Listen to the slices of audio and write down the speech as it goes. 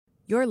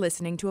You're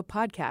listening to a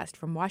podcast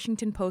from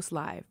Washington Post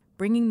Live,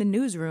 bringing the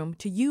newsroom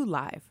to you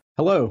live.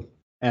 Hello,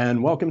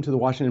 and welcome to the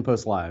Washington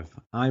Post Live.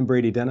 I'm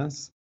Brady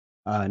Dennis,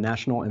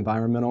 National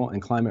Environmental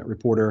and Climate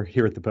Reporter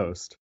here at the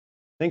Post.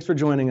 Thanks for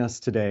joining us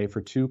today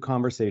for two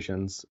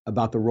conversations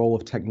about the role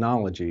of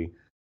technology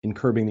in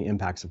curbing the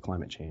impacts of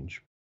climate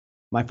change.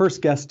 My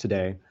first guest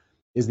today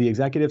is the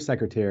Executive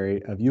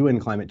Secretary of UN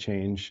Climate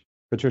Change,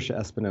 Patricia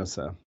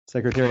Espinosa.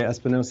 Secretary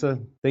Espinosa,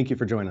 thank you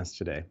for joining us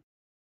today.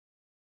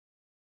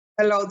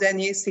 Hello,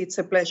 Dennis. It's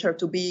a pleasure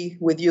to be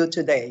with you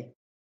today.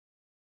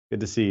 Good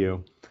to see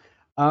you.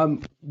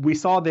 We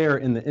saw there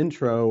in the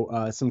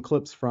intro some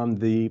clips from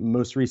the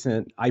most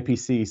recent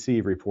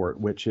IPCC report,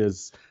 which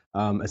is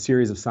a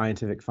series of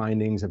scientific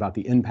findings about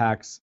the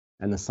impacts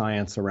and the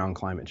science around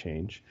climate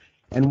change.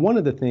 And one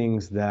of the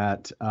things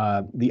that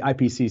the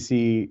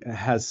IPCC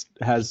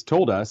has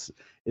told us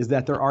is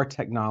that there are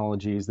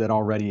technologies that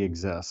already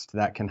exist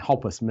that can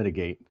help us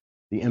mitigate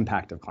the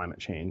impact of climate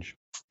change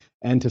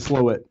and to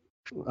slow it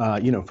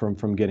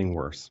from getting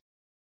worse.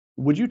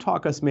 Would you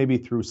talk us maybe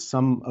through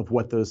some of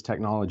what those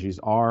technologies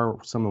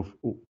are, some of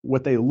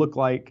what they look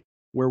like,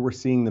 where we're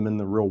seeing them in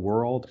the real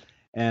world,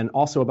 and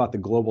also about the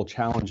global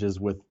challenges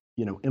with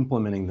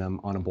implementing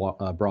them on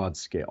a broad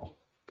scale?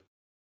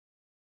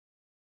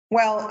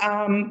 Well,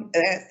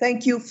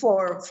 thank you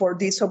for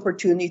this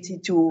opportunity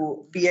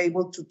to be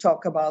able to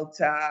talk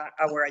about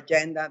our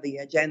agenda, the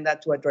agenda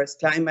to address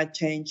climate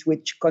change,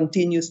 which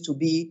continues to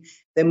be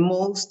the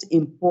most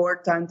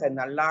important and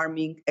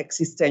alarming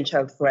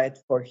existential threat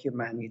for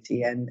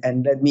humanity.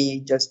 And let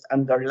me just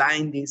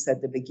underline this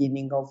at the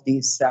beginning of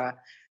this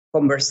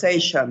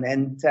conversation.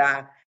 And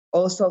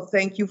also,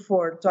 thank you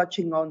for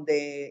touching on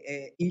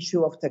the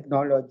issue of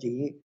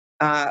technology.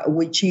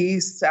 Which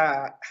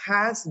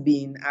has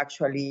been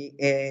actually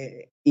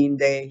in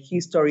the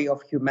history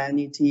of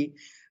humanity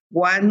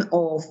one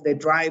of the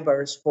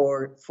drivers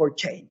for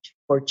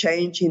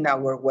change in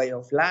our way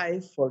of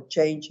life, for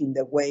change in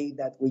the way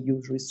that we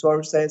use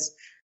resources,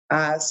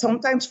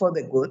 sometimes for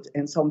the good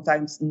and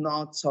sometimes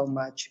not so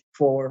much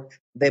for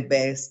the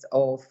best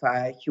of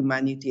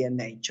humanity and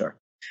nature.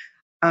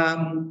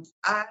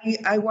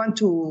 I want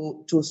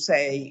to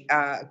say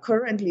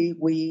currently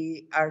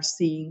we are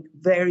seeing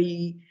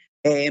very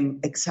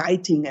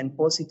exciting and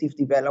positive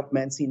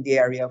developments in the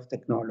area of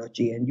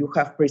technology. And you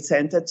have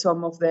presented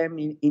some of them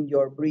in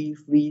your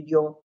brief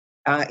video,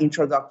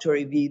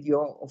 introductory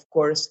video. Of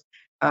course,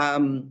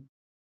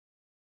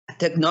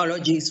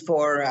 technologies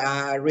for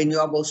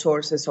renewable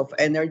sources of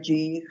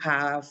energy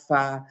have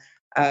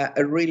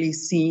really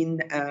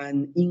seen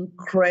an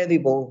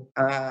incredible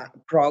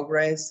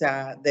progress.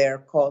 Their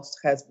cost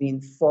has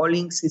been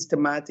falling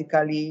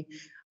systematically.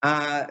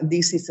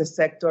 This is a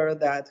sector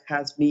that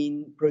has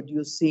been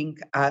producing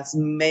as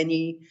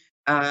many,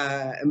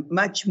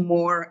 much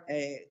more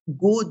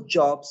good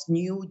jobs,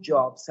 new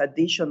jobs,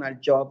 additional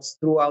jobs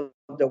throughout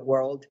the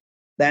world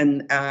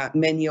than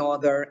many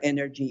other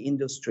energy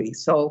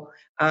industries. So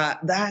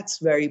that's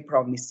very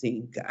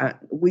promising.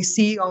 We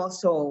see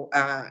also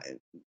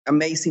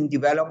amazing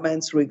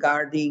developments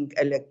regarding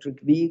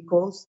electric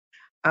vehicles.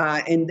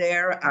 And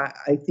there,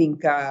 I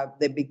think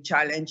the big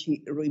challenge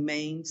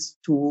remains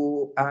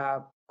to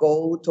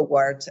go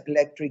towards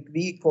electric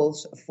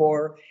vehicles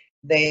for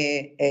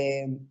the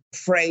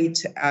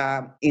freight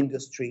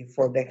industry,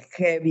 for the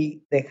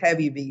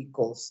heavy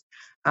vehicles,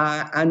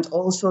 and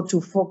also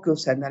to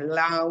focus and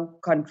allow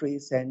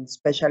countries and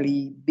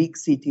especially big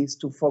cities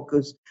to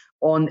focus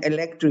on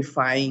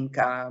electrifying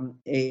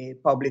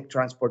public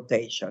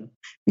transportation.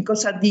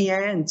 Because at the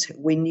end,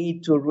 we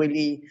need to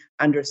really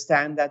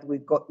understand that we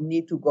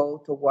need to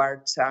go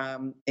towards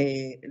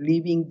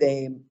leaving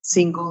the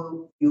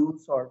single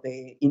use or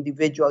the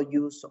individual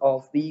use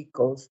of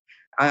vehicles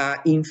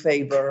in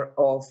favor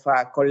of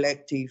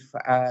collective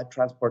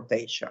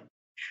transportation.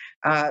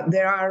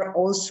 There are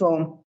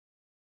also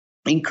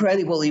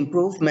incredible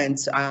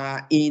improvements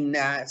in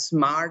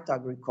smart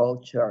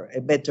agriculture, a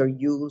better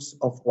use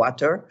of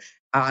water,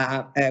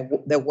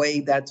 the way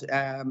that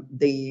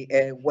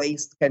the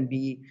waste can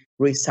be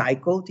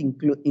recycled,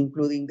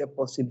 including the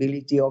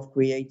possibility of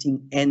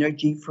creating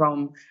energy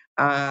from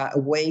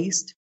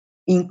waste.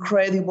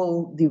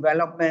 Incredible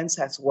developments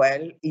as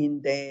well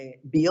in the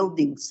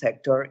building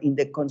sector, in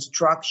the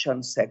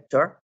construction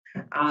sector,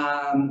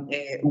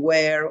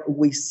 where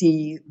we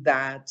see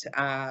that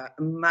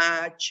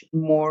much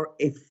more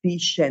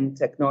efficient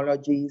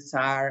technologies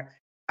are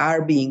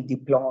being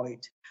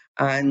deployed.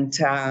 And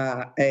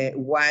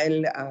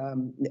while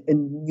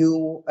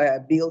new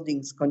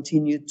buildings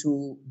continue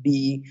to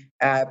be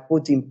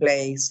put in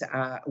place,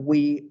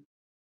 we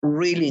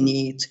really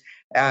need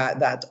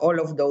that all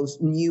of those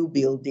new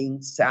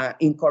buildings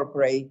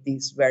incorporate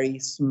these very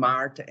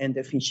smart and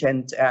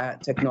efficient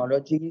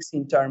technologies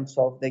in terms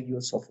of the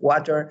use of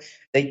water,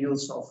 the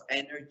use of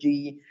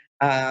energy,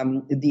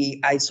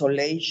 the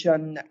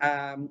isolation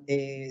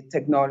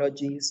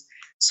technologies.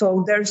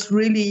 So there's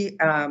really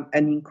an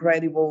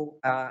incredible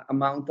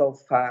amount of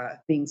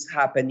things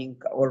happening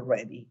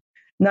already.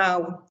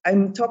 Now,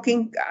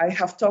 I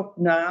have talked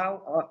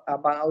now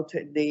about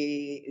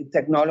the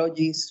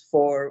technologies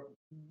for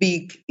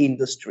big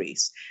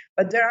industries,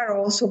 but there are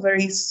also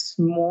very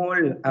small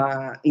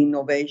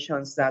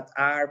innovations that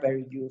are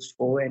very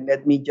useful. And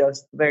let me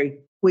just very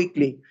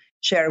quickly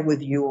share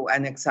with you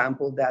an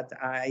example that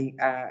I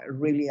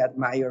really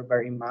admire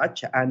very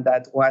much. And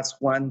that was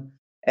one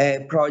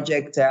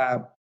project,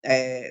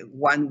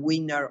 one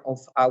winner of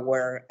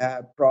our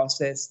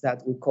process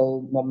that we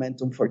call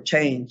Momentum for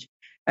Change.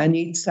 And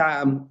it's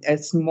a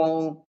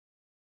small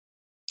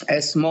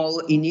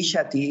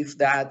initiative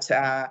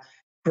that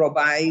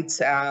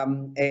provides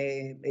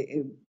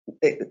a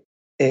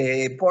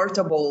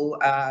portable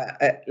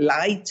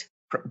light,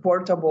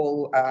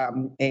 portable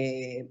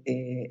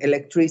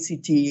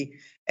electricity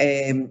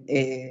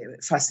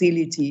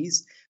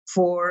facilities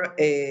for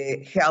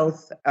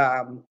health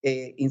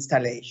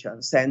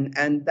installations.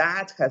 And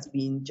that has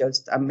been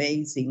just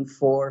amazing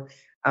for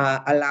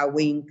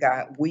allowing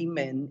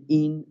women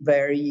in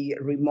very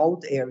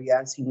remote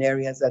areas, in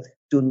areas that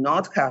do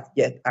not have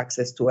yet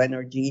access to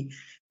energy,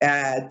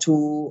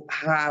 to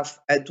have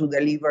to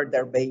deliver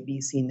their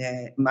babies in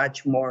a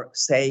much more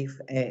safe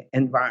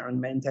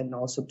environment, and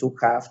also to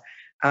have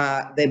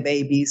the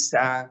babies,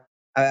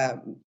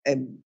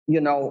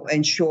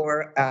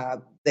 ensure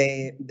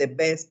the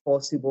best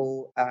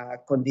possible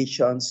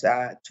conditions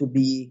to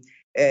be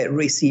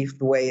received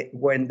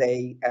when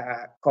they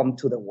come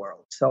to the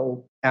world.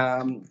 So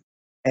I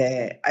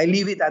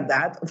leave it at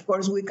that. Of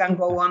course, we can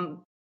go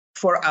on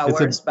for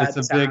hours, but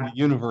it's a big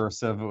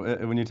universe of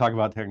when you talk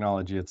about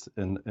technology. It's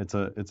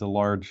a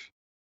large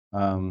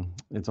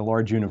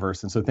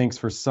universe, and so thanks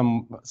for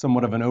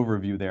somewhat of an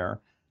overview there.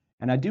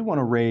 And I do want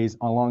to raise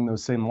along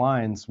those same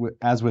lines,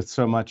 as with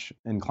so much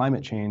in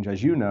climate change,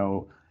 as you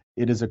know,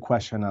 it is a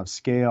question of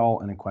scale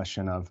and a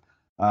question of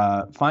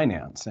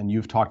finance. And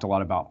you've talked a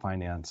lot about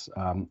finance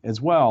as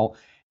well.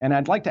 And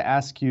I'd like to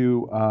ask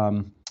you,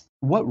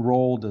 what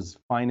role does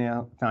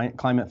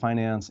climate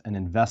finance and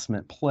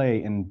investment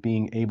play in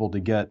being able to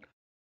get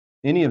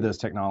any of those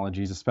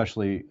technologies,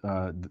 especially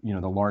the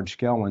large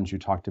scale ones you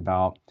talked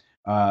about,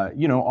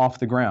 off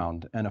the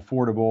ground and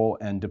affordable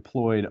and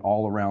deployed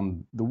all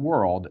around the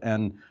world?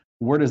 And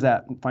where does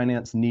that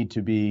finance need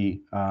to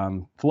be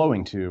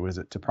flowing to? Is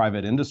it to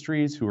private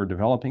industries who are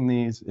developing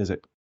these? Is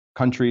it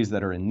countries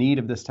that are in need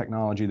of this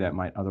technology that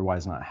might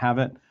otherwise not have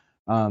it?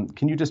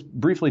 Can you just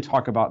briefly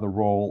talk about the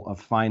role of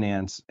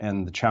finance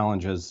and the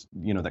challenges,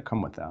 that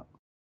come with that?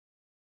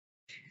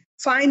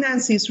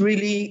 Finance is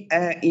really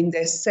in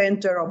the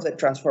center of the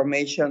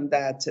transformation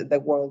that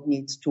the world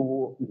needs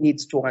to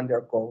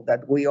undergo,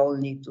 that we all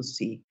need to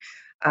see.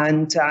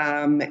 And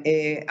I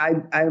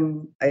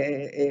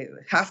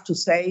have to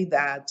say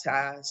that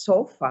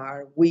so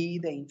far, we,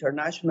 the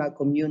international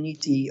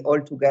community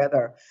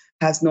altogether,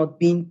 has not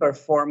been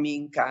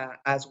performing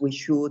as we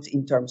should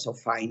in terms of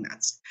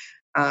finance.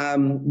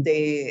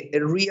 The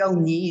real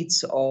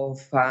needs of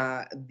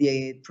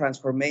the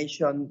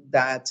transformation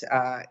that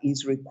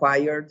is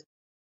required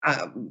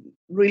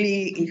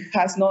really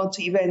has not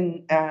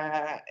even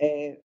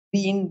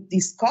been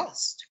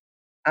discussed.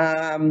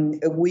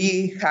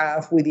 We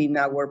have within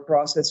our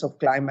process of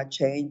climate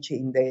change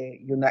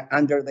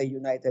under the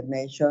United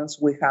Nations,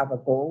 we have a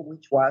goal,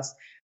 which was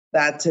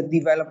that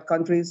developed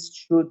countries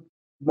should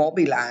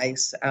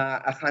mobilize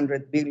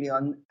 100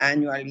 billion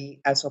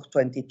annually as of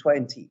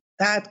 2020.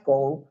 That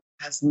goal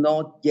has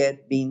not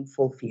yet been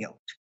fulfilled.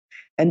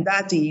 And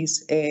that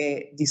is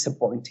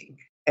disappointing.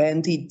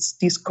 And it's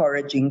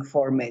discouraging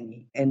for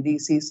many. And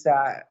this is,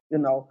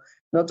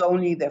 not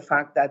only the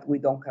fact that we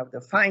don't have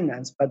the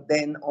finance, but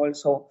then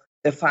also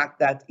the fact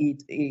that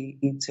it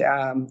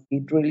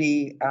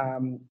really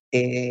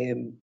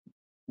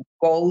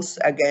goes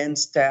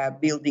against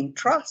building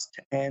trust.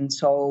 And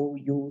so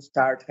you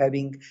start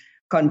having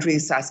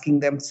countries asking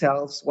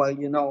themselves, well,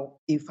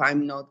 if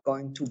I'm not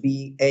going to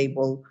be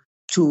able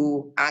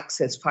to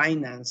access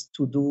finance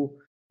to do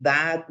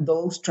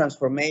those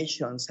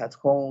transformations at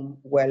home,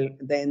 well,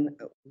 then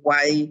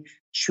why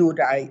should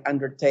I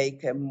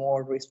undertake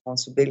more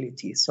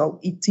responsibility? So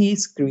it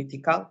is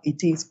critical.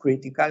 It is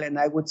critical. And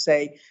I would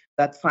say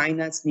that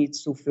finance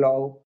needs to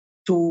flow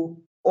to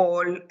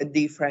all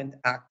different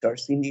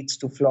actors. It needs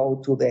to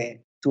flow to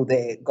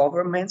the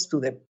governments, to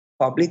the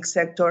public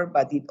sector,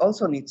 but it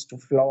also needs to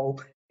flow,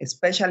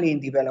 especially in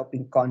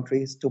developing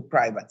countries, to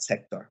private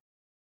sector.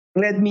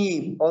 Let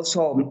me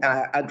also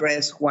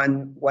address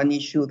one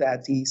issue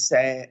that is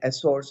a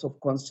source of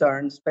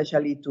concern,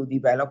 especially to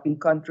developing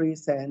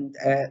countries and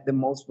the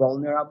most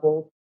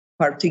vulnerable,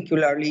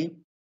 particularly,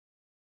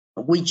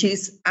 which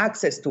is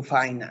access to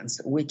finance,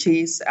 which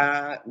is,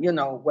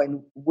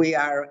 when we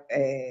are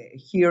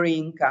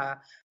hearing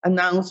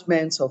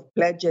announcements of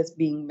pledges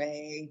being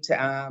made,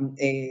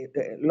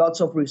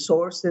 lots of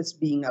resources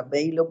being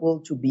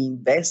available to be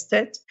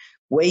invested,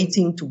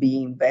 waiting to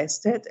be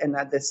invested. And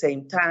at the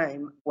same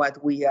time,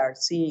 what we are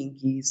seeing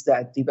is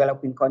that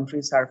developing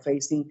countries are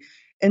facing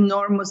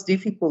enormous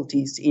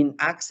difficulties in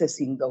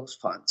accessing those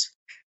funds.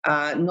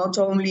 Not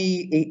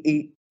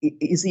only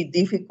Is it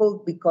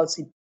difficult because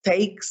it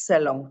takes a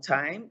long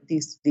time?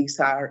 These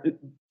are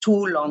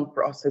too long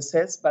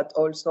processes, but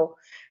also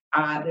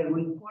the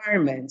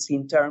requirements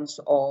in terms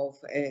of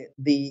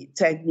the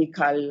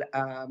technical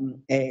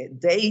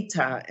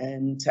data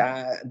and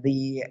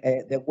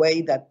the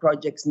way that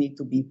projects need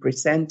to be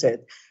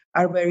presented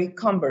are very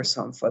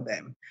cumbersome for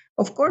them.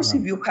 Of course,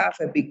 if you have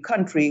a big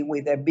country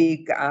with a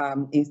big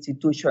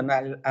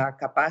institutional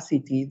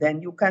capacity,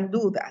 then you can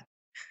do that.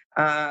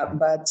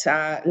 But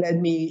let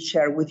me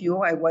share with you,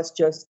 I was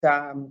just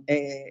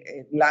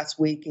last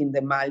week in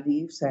the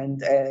Maldives, and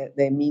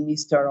the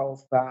Minister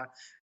of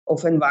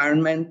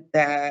Environment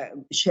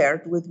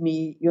shared with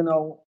me,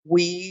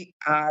 we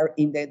are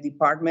in the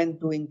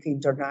department doing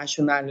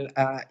international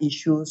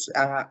issues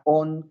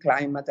on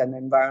climate and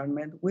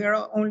environment. We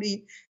are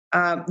only,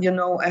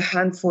 a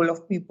handful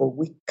of people.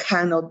 We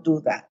cannot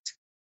do that.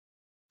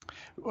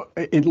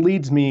 It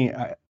leads me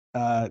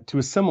to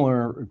a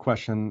similar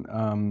question,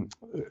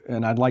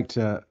 and I'd like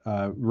to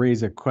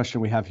raise a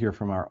question we have here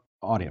from our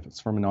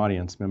audience, from an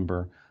audience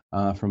member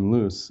from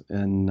Luce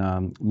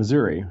in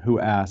Missouri, who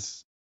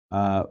asks,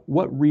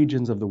 what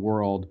regions of the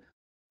world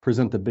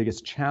present the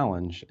biggest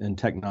challenge in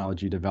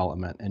technology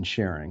development and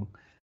sharing?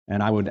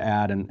 And I would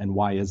add, and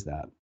why is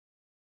that?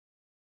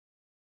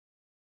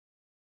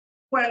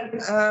 Well,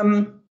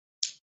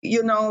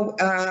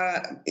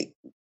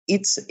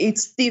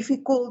 it's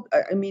difficult.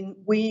 I mean,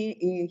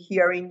 we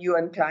here in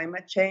UN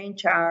Climate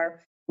Change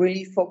are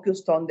really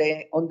focused on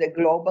the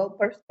global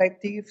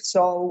perspective.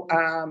 So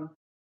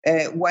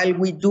while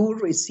we do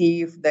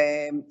receive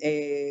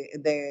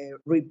the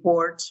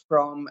reports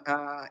from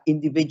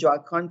individual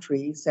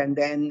countries, and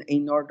then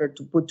in order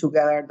to put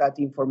together that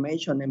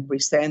information and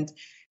present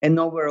an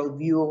overall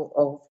view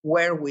of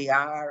where we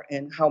are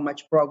and how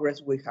much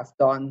progress we have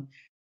done,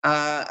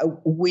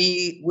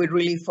 we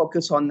really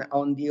focus on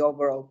the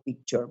overall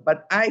picture.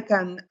 But I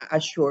can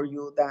assure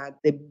you that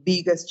the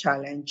biggest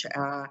challenge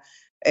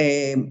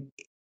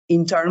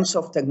in terms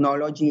of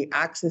technology,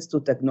 access to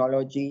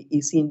technology,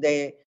 is in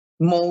the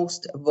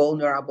most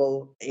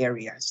vulnerable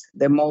areas,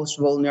 the most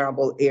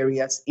vulnerable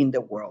areas in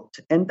the world.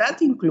 And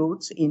that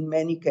includes, in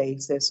many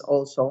cases,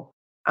 also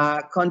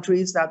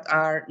countries that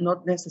are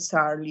not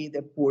necessarily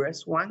the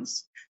poorest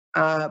ones.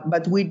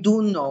 But we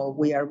do know,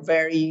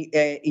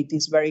 it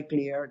is very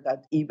clear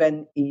that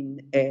even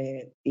in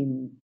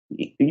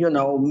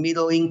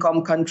middle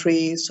income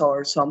countries,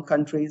 or some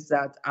countries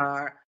that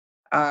are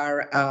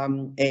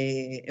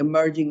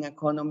emerging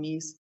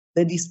economies,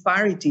 the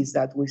disparities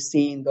that we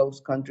see in those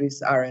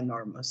countries are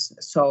enormous.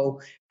 So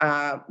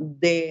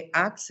the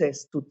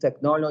access to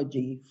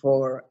technology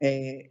for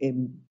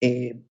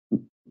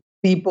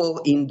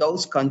people in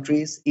those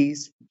countries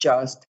is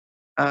just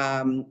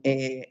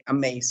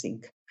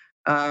amazing.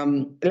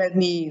 Let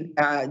me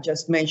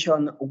just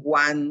mention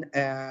one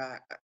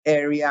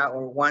area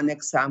or one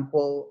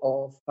example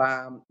of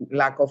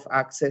lack of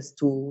access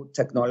to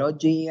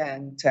technology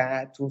and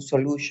to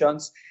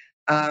solutions.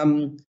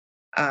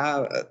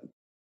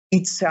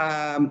 It's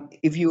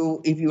if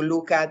you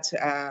look at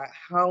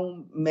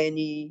how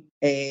many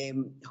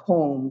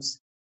homes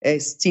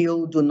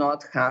still do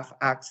not have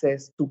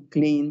access to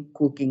clean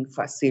cooking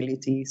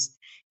facilities,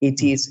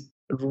 it is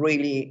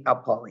really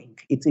appalling.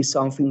 It is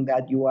something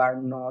that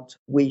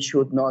we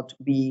should not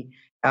be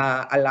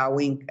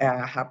allowing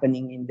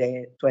happening in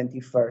the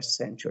 21st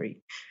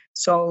century.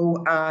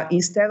 So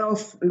instead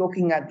of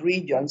looking at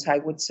regions, I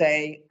would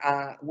say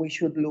we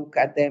should look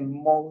at the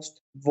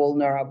most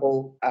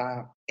vulnerable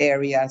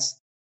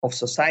areas of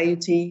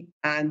society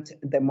and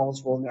the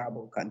most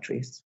vulnerable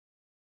countries.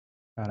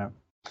 Got it.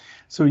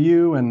 So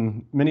you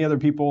and many other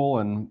people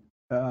and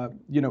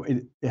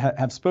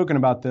have spoken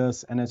about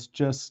this, and it's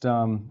just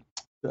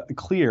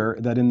clear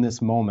that in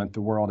this moment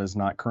the world is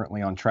not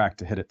currently on track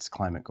to hit its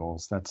climate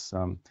goals. That's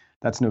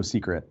no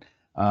secret,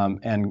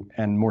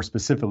 and more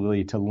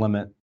specifically to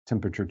limit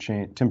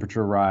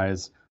temperature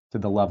rise to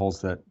the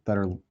levels that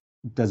are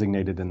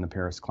designated in the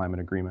Paris Climate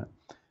Agreement.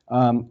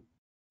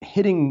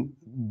 Hitting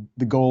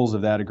the goals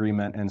of that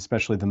agreement, and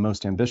especially the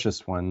most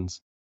ambitious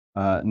ones,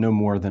 no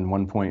more than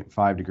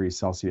 1.5 degrees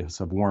Celsius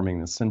of warming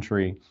this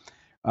century,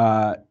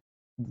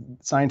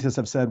 scientists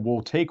have said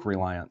will take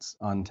reliance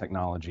on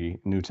technology,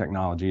 new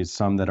technologies,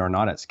 some that are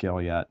not at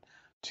scale yet,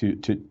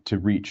 to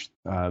reach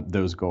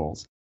those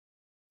goals.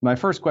 My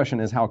first question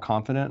is, how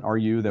confident are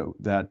you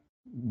that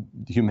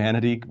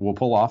humanity will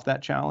pull off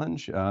that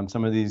challenge?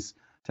 Some of these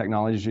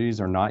technologies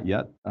are not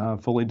yet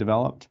fully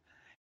developed.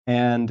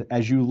 And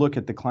as you look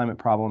at the climate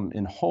problem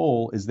in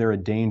whole, is there a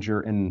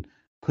danger in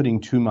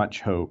putting too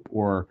much hope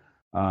or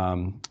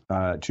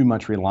too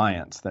much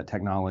reliance that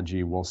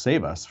technology will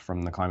save us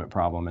from the climate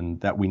problem,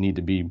 and that we need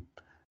to be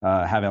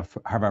have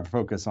our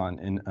focus on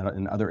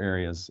in other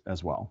areas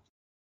as well?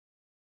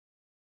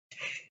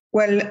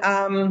 Well,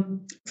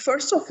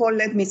 first of all,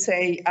 let me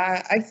say,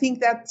 I think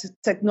that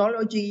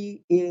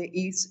technology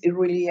is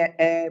really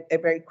a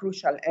very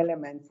crucial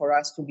element for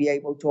us to be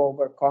able to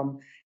overcome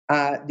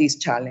this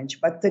challenge.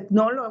 But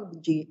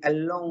technology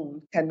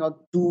alone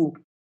cannot do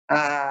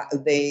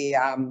they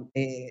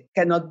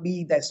cannot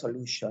be the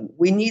solution.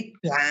 We need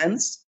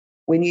plans.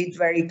 We need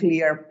very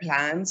clear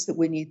plans.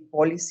 We need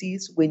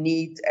policies. We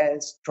need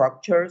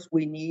structures.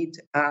 We need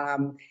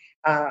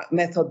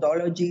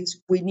methodologies.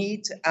 We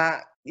need,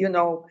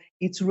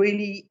 it's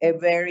really a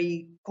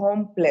very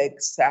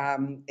complex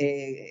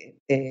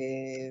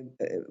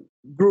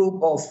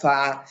group of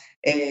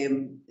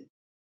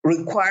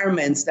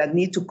requirements that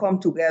need to come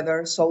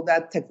together so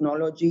that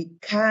technology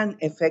can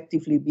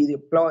effectively be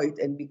deployed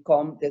and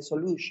become the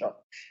solution.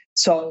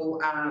 So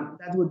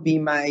that would be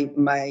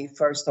my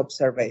first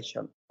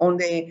observation. On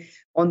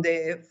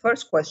the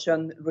first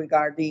question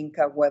regarding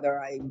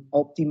whether I'm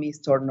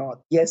optimist or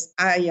not, yes,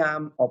 I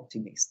am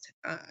optimist.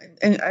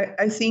 And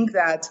I think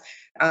that,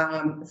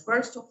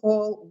 first of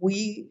all,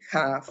 we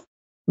have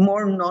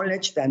more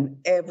knowledge than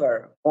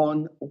ever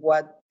on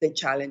what the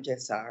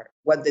challenges are,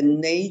 what the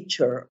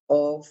nature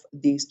of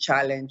this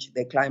challenge,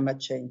 the climate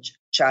change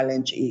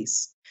challenge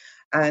is.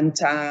 And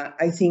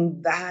I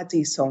think that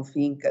is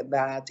something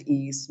that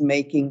is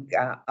making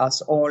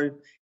us all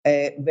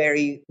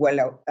very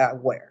well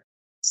aware.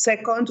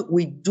 Second,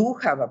 we do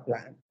have a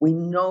plan. We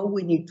know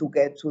we need to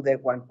get to the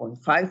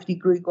 1.5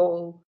 degree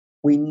goal.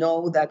 We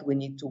know that we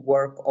need to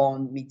work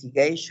on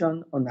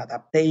mitigation, on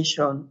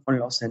adaptation, on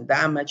loss and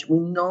damage. We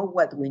know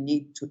what we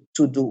need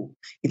to do.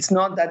 It's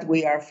not that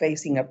we are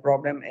facing a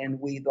problem and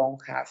we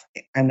don't have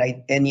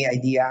any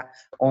idea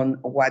on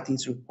what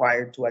is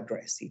required to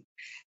address it.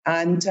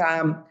 And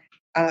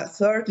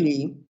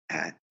thirdly,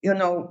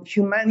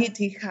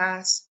 humanity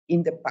has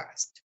in the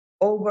past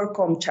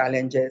overcome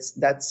challenges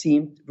that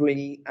seemed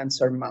really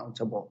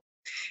unsurmountable.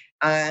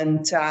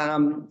 And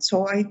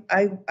so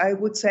I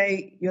would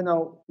say,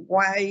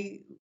 why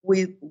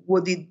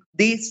would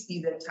this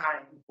be the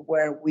time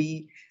where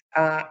we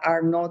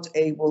are not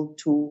able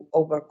to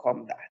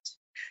overcome that?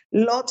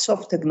 Lots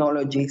of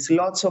technologies,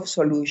 lots of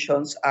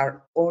solutions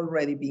are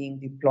already being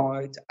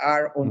deployed,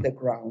 are on the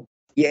ground.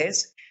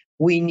 Yes,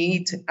 we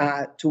need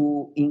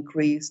to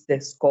increase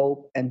the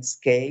scope and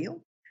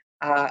scale.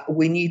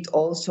 We need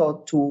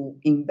also to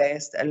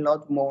invest a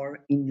lot more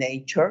in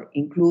nature,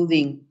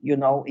 including,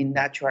 in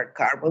natural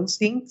carbon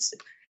sinks,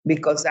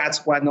 because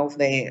that's one of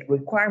the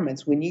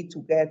requirements. We need to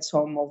get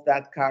some of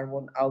that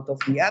carbon out of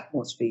the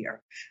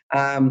atmosphere.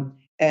 And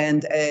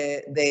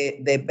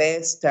the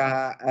best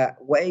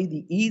way,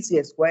 the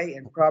easiest way,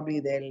 and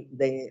probably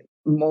the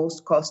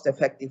most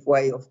cost-effective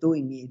way of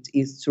doing it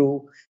is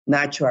through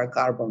natural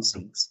carbon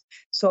sinks.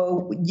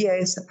 So,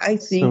 yes, I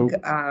think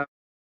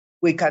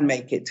we can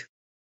make it.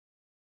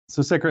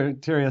 So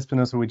Secretary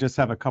Espinosa, we just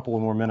have a couple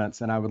of more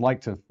minutes, and I would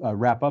like to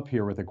wrap up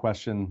here with a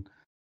question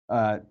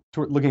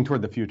looking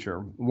toward the future.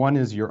 One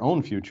is your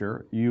own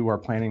future. You are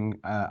planning,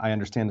 I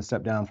understand, to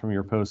step down from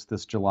your post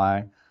this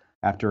July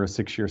after a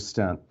 6-year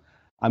stint.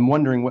 I'm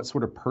wondering what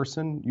sort of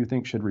person you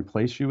think should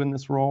replace you in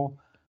this role,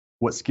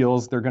 what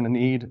skills they're going to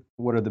need,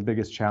 what are the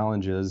biggest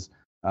challenges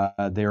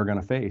they are going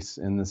to face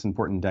in this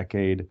important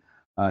decade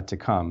to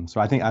come.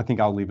 So I think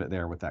I'll leave it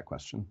there with that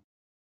question.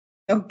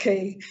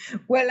 Okay.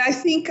 Well, I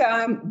think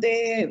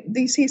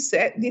this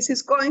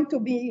is going to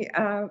be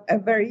a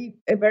very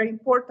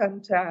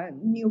important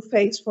new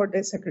phase for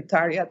the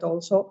Secretariat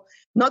also,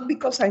 not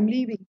because I'm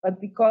leaving, but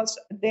because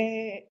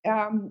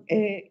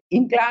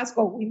in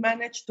Glasgow we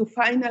managed to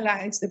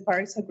finalize the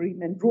Paris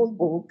Agreement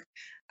rulebook,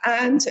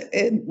 and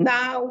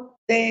now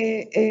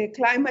the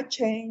climate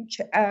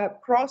change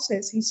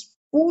process is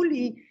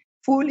fully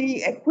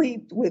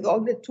equipped with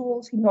all the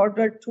tools in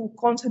order to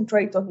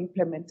concentrate on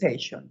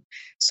implementation.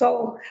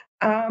 So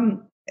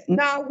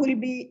now will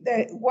be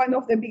one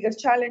of the biggest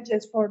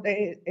challenges for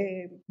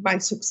my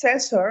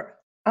successor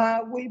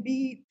will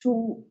be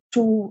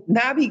to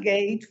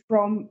navigate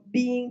from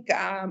being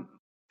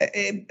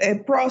a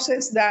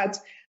process that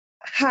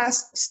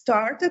has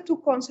started to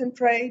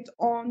concentrate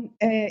on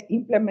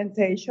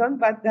implementation,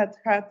 but that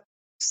had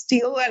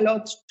still a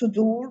lot to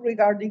do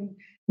regarding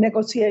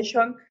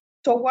negotiation,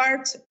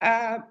 towards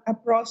a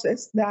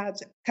process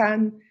that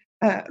can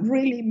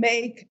really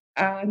make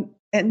an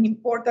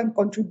important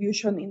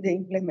contribution in the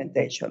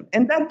implementation.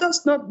 And that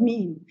does not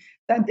mean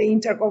that the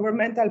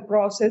intergovernmental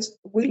process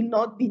will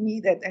not be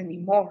needed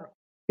anymore,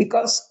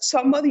 because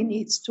somebody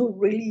needs to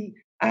really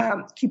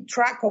keep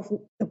track of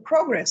the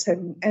progress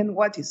and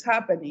what is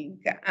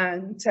happening.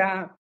 And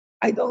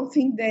I don't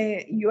think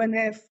the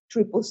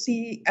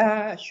UNFCCC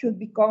should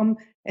become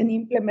an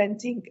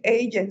implementing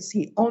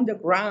agency on the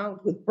ground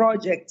with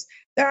projects.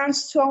 There are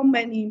so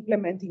many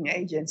implementing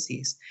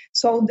agencies.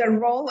 So the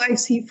role I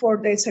see for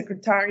the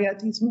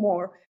Secretariat is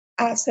more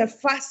as a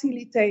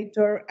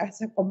facilitator,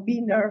 as a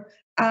convener,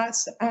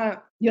 as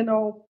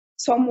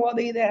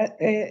somebody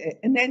that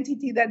an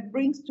entity that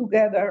brings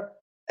together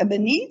the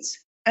needs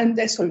and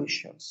the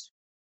solutions.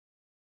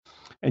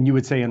 And you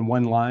would say in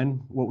one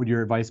line, what would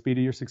your advice be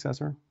to your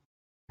successor?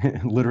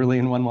 Literally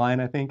in one line,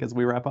 I think, as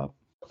we wrap up.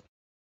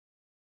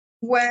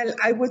 Well,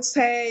 I would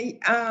say,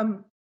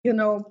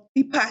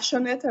 be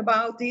passionate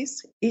about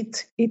this.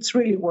 It's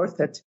really worth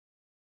it.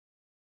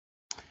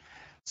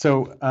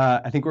 So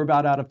I think we're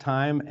about out of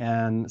time.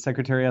 And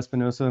Secretary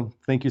Espinosa,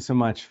 thank you so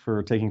much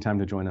for taking time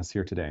to join us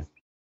here today.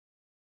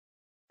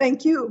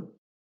 Thank you.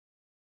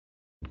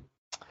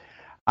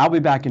 I'll be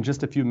back in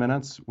just a few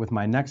minutes with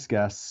my next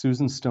guest,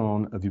 Susan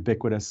Stone of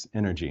Ubiquitous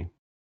Energy.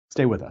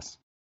 Stay with us.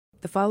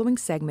 The following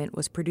segment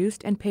was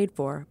produced and paid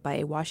for by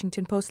a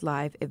Washington Post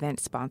Live event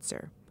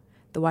sponsor.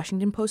 The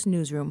Washington Post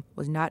newsroom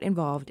was not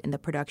involved in the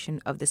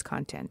production of this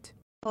content.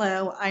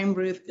 Hello, I'm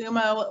Ruth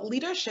Umo,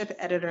 Leadership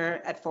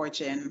Editor at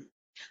Fortune.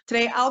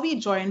 Today, I'll be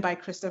joined by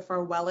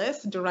Christopher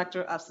Wellis,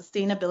 Director of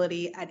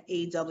Sustainability at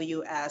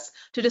AWS,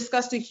 to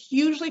discuss the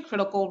hugely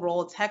critical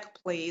role tech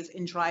plays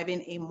in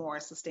driving a more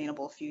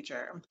sustainable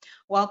future.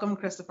 Welcome,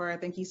 Christopher.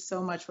 Thank you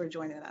so much for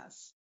joining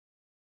us.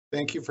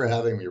 Thank you for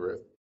having me,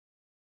 Ruth.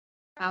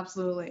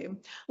 Absolutely.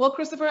 Well,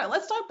 Christopher,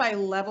 let's start by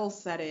level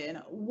setting.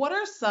 What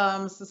are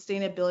some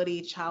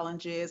sustainability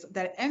challenges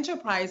that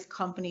enterprise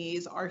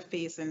companies are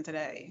facing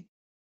today?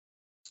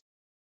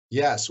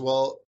 Yes,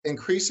 well,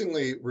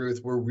 increasingly, Ruth,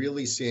 we're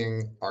really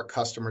seeing our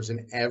customers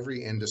in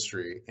every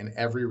industry, in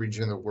every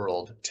region of the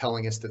world,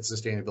 telling us that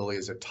sustainability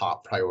is a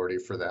top priority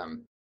for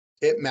them.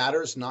 It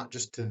matters not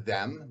just to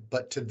them,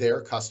 but to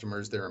their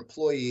customers, their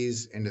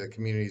employees, and to the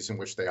communities in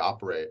which they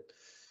operate.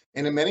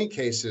 And in many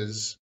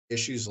cases,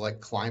 issues like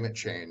climate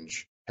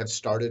change have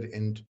started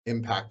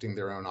impacting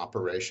their own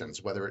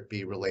operations, whether it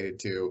be related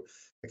to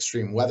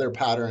extreme weather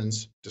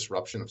patterns,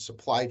 disruption of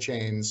supply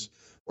chains,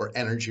 or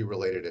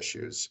energy-related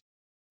issues.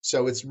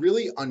 So it's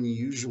really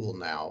unusual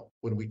now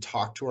when we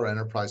talk to our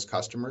enterprise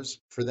customers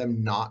for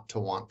them not to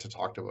want to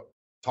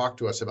talk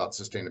to us about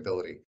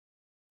sustainability,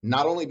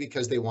 not only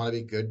because they want to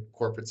be good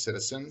corporate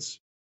citizens,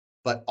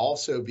 but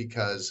also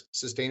because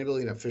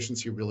sustainability and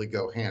efficiency really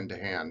go hand to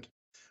hand,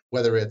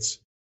 whether it's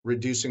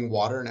reducing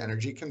water and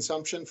energy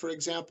consumption, for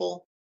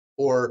example,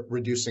 or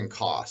reducing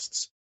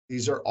costs.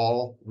 These are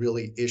all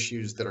really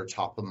issues that are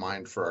top of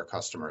mind for our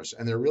customers,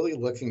 and they're really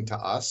looking to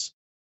us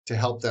to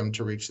help them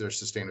to reach their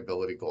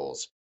sustainability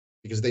goals,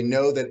 because they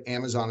know that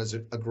Amazon is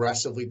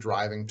aggressively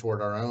driving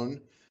toward our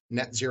own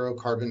net zero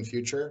carbon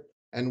future.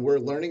 And we're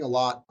learning a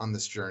lot on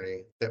this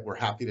journey that we're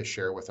happy to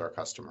share with our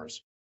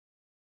customers.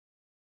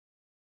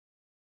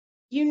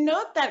 You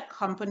note that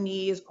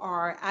companies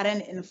are at an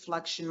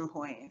inflection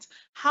point.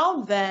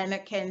 How then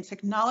can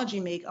technology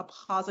make a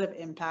positive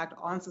impact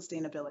on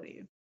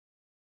sustainability?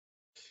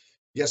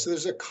 Yes, so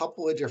there's a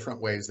couple of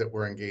different ways that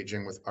we're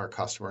engaging with our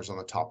customers on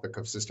the topic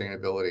of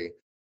sustainability.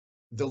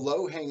 The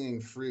low-hanging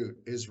fruit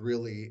is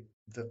really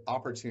the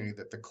opportunity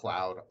that the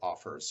cloud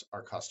offers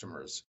our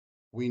customers.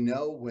 We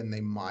know when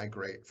they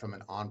migrate from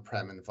an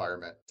on-prem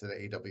environment to the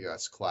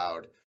AWS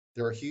cloud,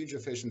 there are huge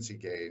efficiency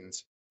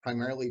gains,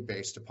 primarily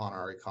based upon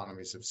our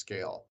economies of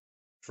scale.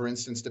 For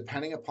instance,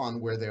 depending upon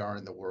where they are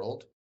in the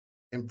world,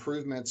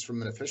 improvements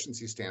from an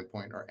efficiency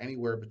standpoint are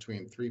anywhere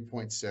between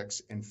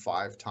 3.6 and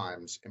 5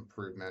 times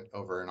improvement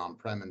over an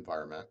on-prem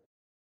environment.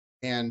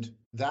 And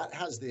that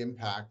has the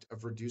impact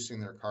of reducing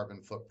their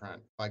carbon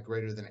footprint by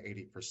greater than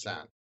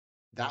 80%.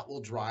 That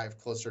will drive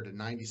closer to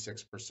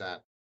 96%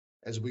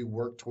 as we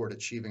work toward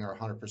achieving our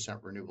 100%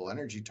 renewable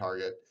energy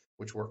target,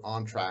 which we're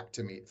on track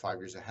to meet 5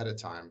 years ahead of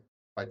time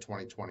by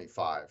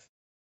 2025.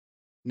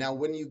 Now,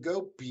 when you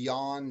go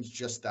beyond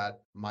just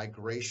that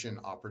migration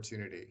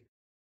opportunity,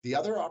 the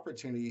other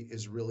opportunity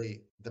is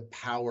really the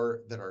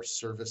power that our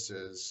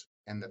services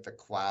and that the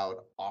cloud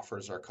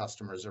offers our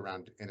customers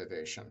around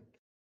innovation.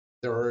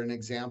 There are an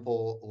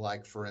example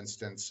like, for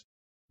instance,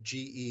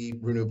 GE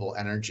Renewable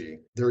Energy,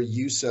 their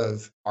use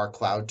of our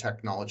cloud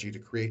technology to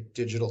create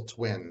digital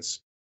twins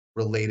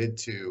related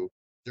to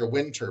their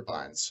wind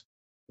turbines,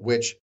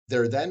 which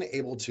they're then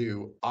able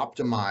to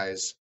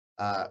optimize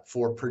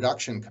for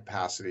production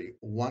capacity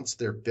once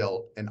they're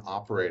built and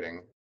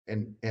operating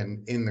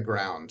in the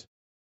ground.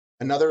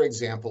 Another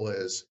example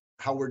is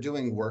how we're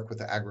doing work with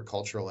the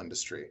agricultural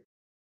industry.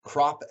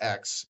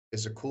 CropX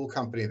is a cool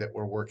company that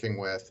we're working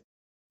with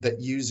that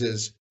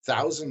uses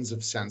thousands of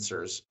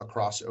sensors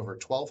across over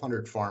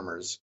 1,200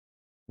 farmers,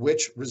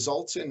 which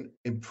results in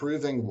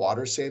improving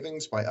water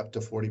savings by up to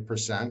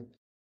 40%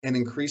 and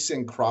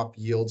increasing crop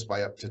yields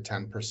by up to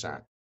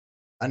 10%.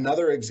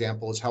 Another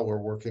example is how we're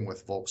working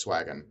with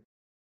Volkswagen.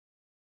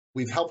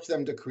 We've helped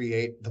them to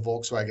create the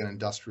Volkswagen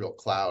Industrial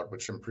Cloud,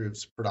 which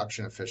improves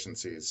production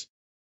efficiencies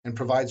and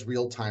provides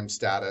real-time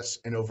status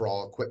and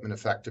overall equipment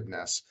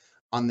effectiveness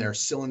on their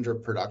cylinder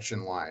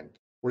production line.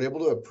 We're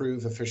able to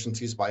improve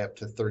efficiencies by up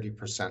to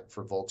 30%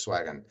 for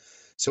Volkswagen.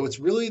 So it's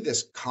really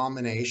this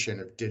combination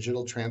of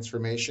digital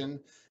transformation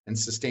and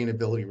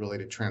sustainability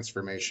related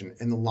transformation,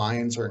 and the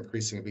lines are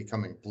increasingly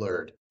becoming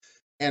blurred.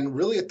 And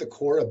really at the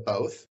core of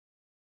both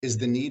is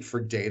the need for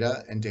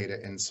data and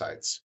data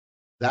insights.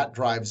 That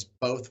drives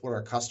both what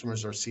our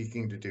customers are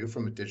seeking to do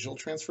from a digital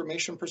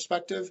transformation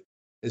perspective,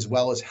 as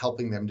well as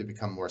helping them to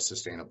become more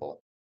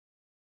sustainable.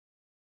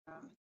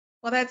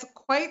 Well, that's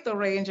quite the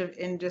range of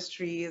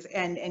industries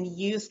and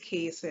use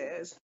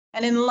cases.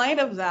 And in light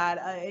of that,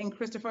 and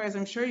Christopher, as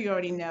I'm sure you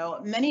already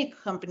know, many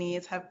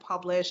companies have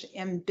published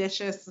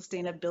ambitious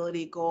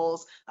sustainability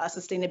goals,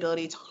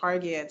 sustainability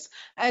targets.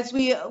 As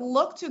we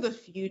look to the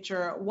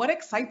future, what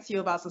excites you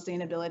about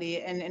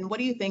sustainability, and what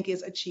do you think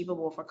is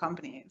achievable for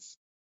companies?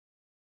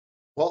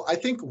 Well, I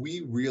think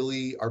we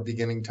really are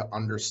beginning to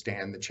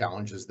understand the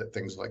challenges that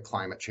things like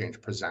climate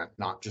change present,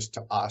 not just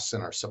to us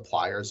and our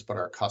suppliers, but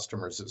our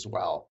customers as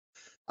well.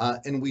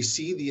 And we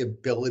see the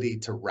ability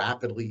to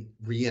rapidly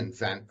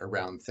reinvent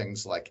around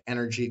things like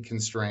energy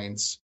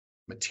constraints,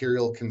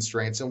 material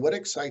constraints. And what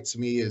excites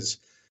me is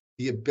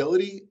the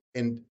ability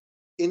and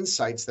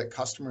insights that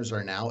customers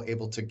are now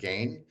able to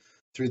gain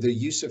through the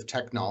use of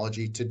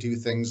technology to do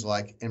things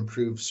like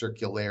improve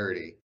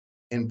circularity,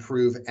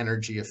 improve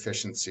energy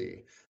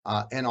efficiency,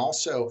 and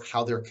also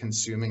how they're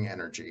consuming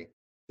energy.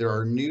 There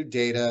are new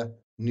data,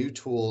 new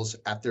tools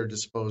at their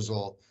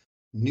disposal,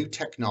 new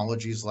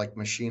technologies like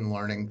machine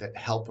learning that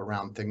help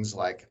around things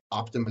like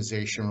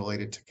optimization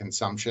related to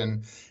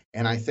consumption.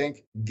 And I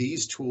think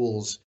these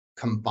tools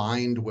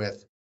combined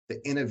with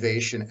the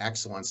innovation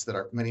excellence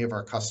that many of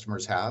our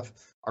customers have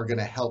are going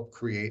to help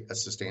create a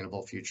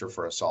sustainable future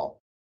for us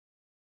all.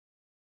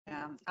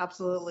 Yeah,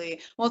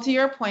 absolutely. Well, to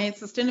your point,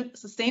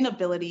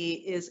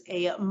 sustainability is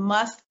a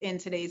must in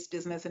today's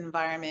business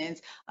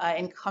environment,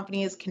 and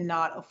companies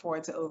cannot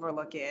afford to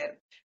overlook it.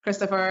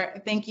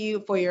 Christopher, thank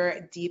you for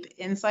your deep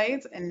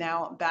insights. And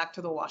now back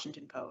to the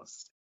Washington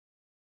Post.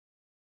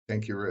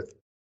 Thank you, Ruth.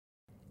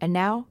 And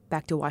now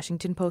back to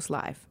Washington Post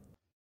Live.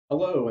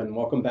 Hello and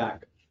welcome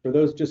back. For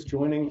those just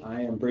joining,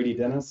 I am Brady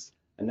Dennis,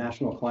 a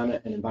national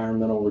climate and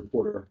environmental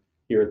reporter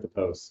here at the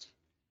Post.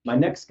 My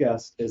next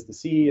guest is the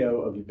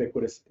CEO of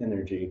Ubiquitous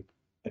Energy,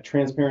 a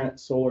transparent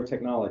solar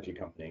technology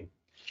company,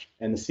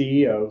 and the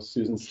CEO,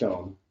 Susan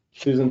Stone.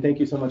 Susan, thank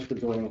you so much for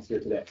joining us here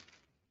today.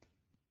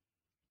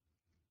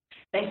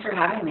 Thanks for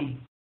having me.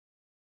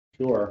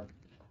 Sure.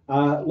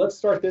 Let's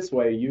start this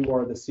way. You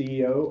are the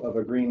CEO of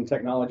a green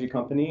technology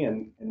company,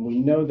 and we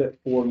know that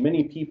for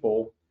many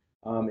people,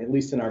 at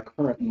least in our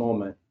current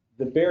moment,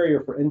 the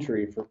barrier for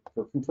entry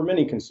for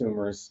many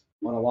consumers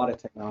on a lot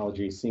of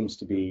technology seems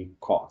to be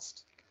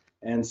cost.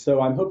 And so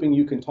I'm hoping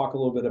you can talk a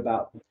little bit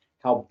about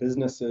how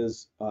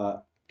businesses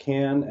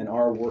can and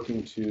are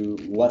working to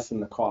lessen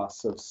the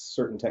costs of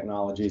certain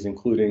technologies,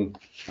 including,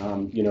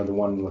 the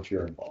one in which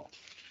you're involved.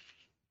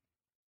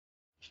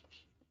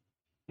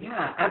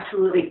 Yeah,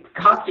 absolutely.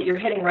 Cost, you're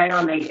hitting right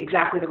on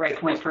exactly the right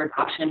point for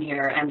adoption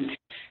here. And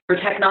for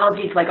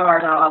technologies like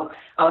ours,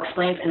 I'll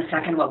explain in a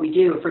second what we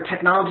do. For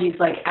technologies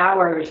like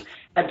ours,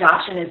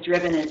 adoption is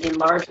driven in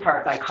large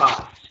part by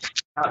cost.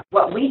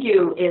 What we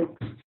do is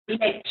we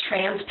make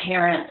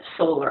transparent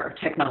solar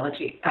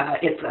technology.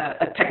 It's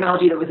a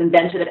technology that was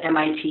invented at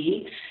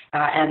MIT,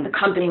 and the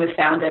company was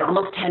founded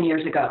almost 10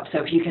 years ago.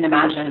 So if you can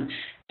imagine,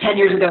 10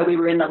 years ago, we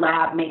were in the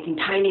lab making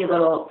tiny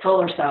little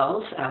solar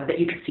cells that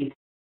you could see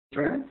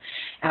through.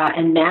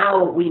 And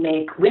now we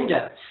make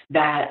windows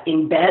that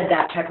embed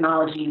that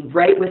technology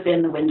right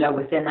within the window,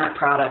 within that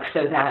product,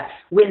 so that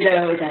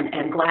windows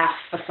and glass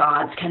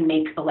facades can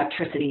make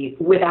electricity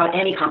without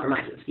any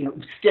compromises,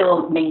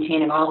 still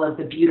maintaining all of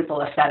the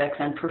beautiful aesthetics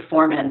and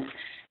performance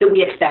that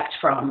we expect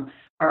from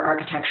our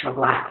architectural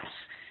glass.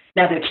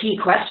 Now, the key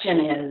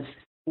question is,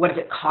 what does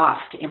it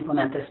cost to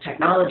implement this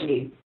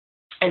technology?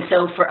 And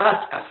so for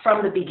us,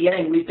 from the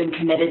beginning, we've been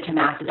committed to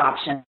mass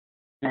adoption,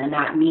 and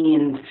that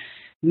means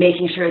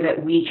making sure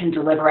that we can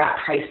deliver at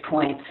price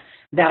points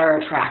that are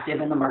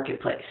attractive in the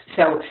marketplace.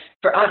 So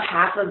for us,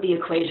 half of the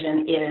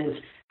equation is,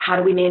 how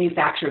do we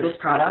manufacture this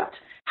product?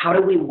 How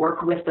do we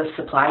work with the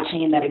supply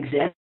chain that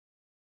exists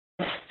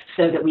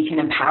so that we can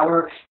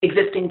empower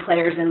existing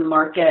players in the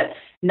market,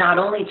 not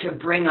only to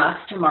bring us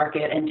to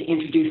market and to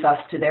introduce us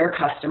to their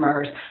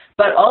customers,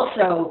 but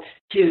also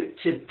to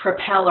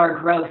propel our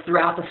growth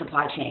throughout the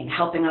supply chain,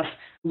 helping us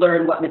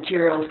learn what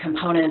materials,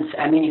 components,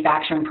 and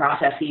manufacturing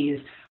processes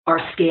are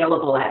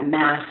scalable at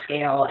mass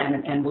scale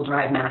and will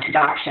drive mass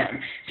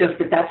adoption. So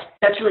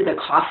that's really the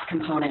cost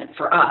component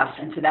for us,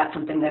 and so that's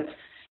something that's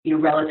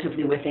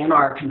relatively within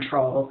our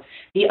control.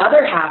 The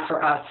other half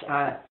for us,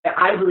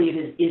 I believe,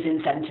 is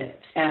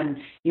incentives, and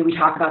we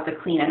talk about the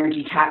clean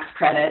energy tax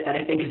credit that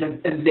I think is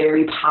a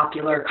very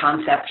popular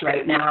concept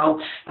right now.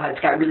 It's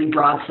got really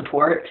broad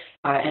support,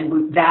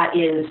 and that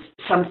is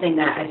something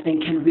that I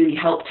think can really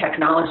help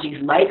technologies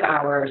like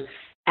ours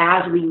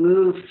as we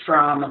move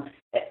from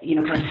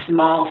kind of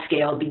small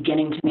scale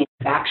beginning to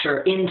manufacture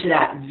into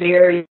that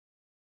very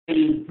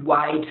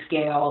wide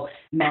scale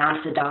mass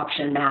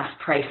adoption, mass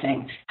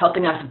pricing.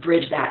 Helping us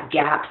bridge that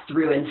gap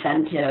through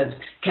incentives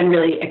can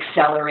really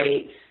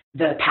accelerate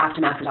the path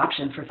to mass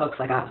adoption for folks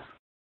like us.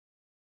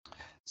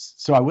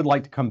 So I would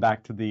like to come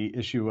back to the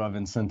issue of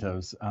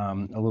incentives a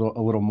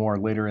little more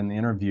later in the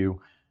interview.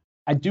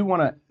 I do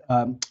want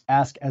to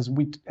ask, as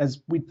we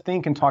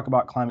think and talk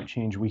about climate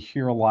change, we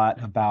hear a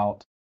lot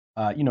about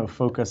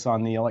focus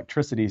on the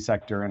electricity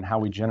sector and how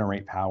we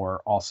generate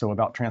power, also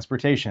about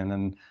transportation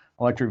and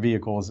electric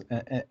vehicles.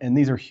 And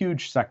these are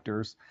huge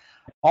sectors.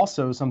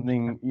 Also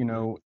something,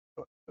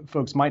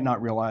 folks might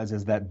not realize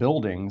is that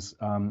buildings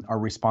are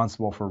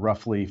responsible for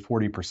roughly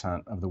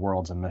 40% of the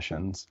world's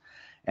emissions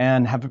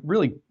and have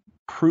really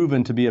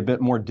proven to be a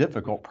bit more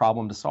difficult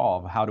problem to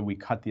solve. How do we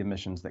cut the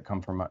emissions that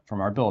come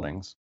from our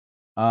buildings?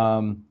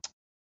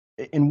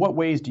 In what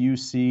ways do you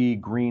see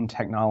green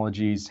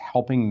technologies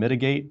helping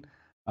mitigate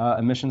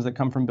emissions that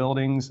come from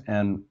buildings,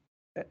 and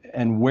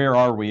where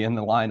are we in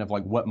the line of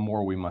like what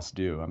more we must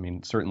do? I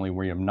mean, certainly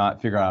we have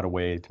not figured out a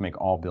way to make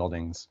all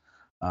buildings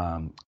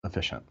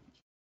efficient.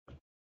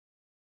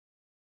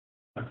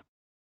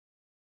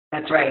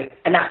 That's right.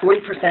 And that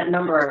 40%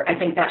 number, I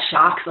think that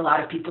shocks a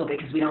lot of people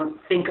because we don't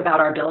think about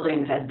our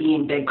buildings as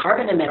being big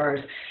carbon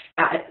emitters.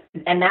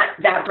 And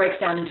that breaks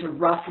down into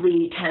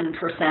roughly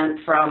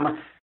 10% from,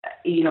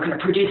 kind of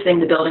producing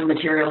the building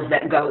materials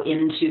that go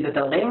into the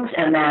buildings.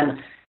 And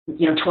then,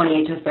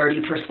 28 to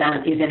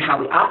 30% is in how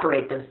we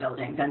operate those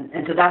buildings. And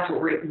so that's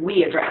what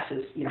we address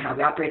is, how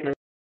we operate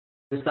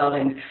those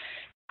buildings.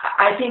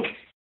 I think,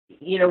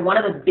 one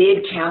of the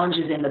big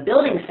challenges in the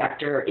building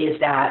sector is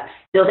that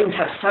buildings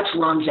have such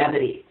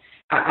longevity.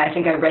 I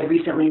think I read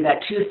recently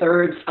that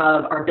 2/3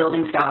 of our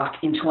building stock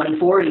in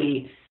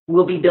 2040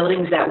 will be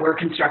buildings that we're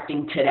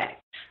constructing today.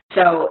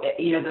 So,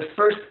 the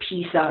first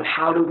piece of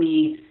how do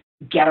we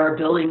get our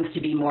buildings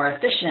to be more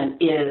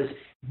efficient is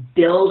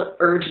build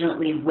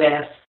urgently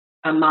with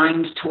a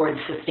mind towards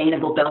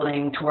sustainable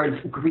building, towards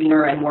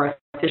greener and more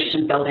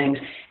efficient buildings,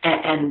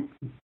 and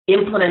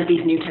implement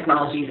these new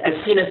technologies as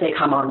soon as they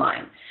come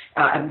online.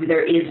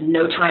 There is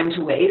no time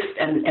to waste,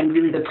 and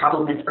really the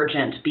problem is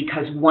urgent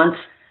because once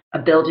a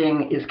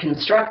building is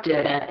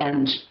constructed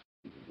and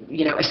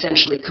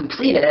essentially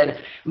completed,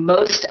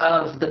 most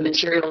of the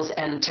materials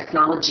and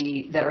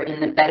technology that are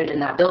embedded in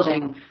that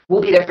building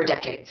will be there for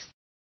decades.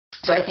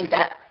 So I think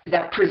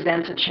that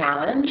presents a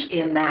challenge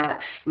in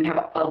that we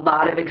have a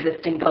lot of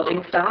existing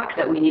building stock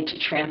that we need to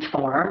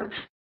transform.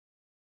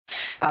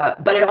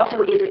 But it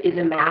also is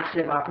a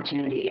massive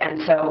opportunity.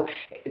 And so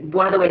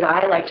one of the ways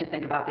I like to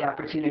think about the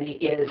opportunity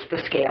is the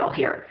scale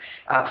here.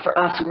 For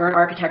us, we're in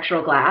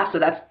architectural glass, so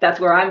that's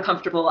where I'm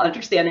comfortable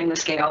understanding the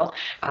scale.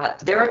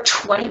 There are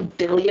 20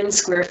 billion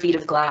square feet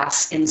of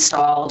glass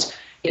installed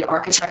in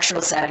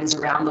architectural settings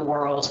around the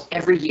world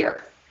every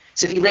year.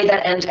 So if you lay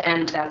that end to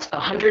end, that's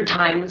 100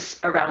 times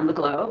around the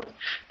globe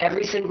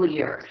every single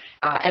year.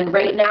 And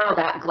right now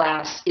that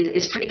glass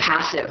is pretty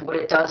passive. What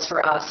it does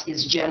for us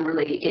is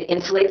generally it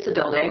insulates the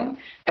building.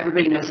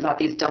 Everybody knows about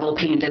these double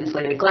paned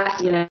insulated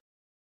glass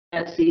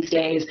units these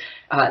days.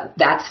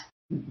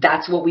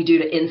 That's what we do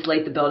to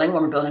insulate the building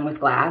when we're building with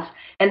glass.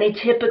 And they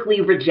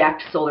typically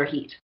reject solar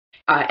heat.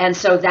 And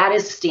so that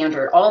is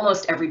standard.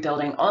 Almost every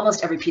building,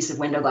 almost every piece of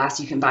window glass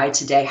you can buy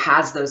today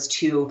has those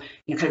two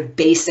kind of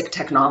basic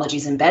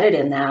technologies embedded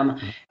in them.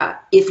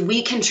 If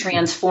we can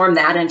transform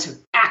that into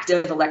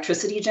active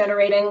electricity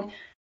generating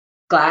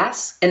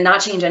glass and not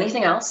change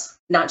anything else,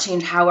 not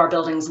change how our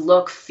buildings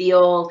look,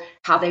 feel,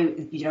 how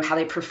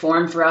they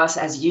perform for us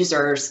as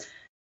users,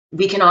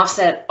 we can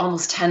offset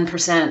almost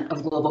 10%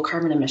 of global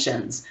carbon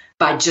emissions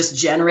by just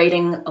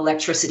generating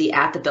electricity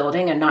at the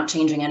building and not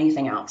changing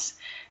anything else.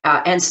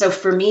 And so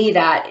for me,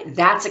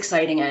 that's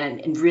exciting,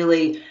 and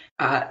really,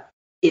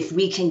 if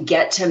we can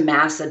get to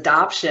mass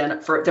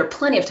adoption, there are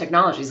plenty of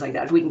technologies like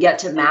that. If we can get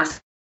to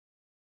mass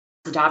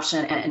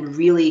adoption and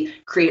really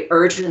create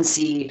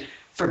urgency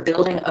for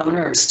building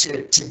owners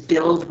to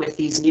build with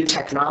these new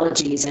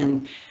technologies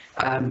and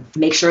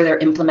make sure they're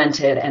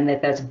implemented and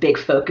that's a big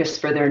focus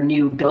for their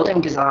new building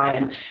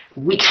design,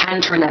 we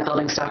can turn that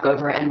building stock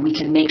over and we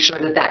can make sure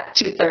that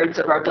 2/3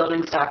 of our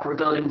building stock we're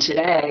building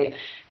today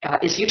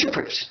is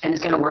future-proof and is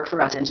going to work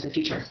for us into the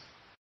future.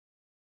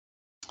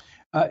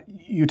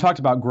 You talked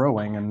about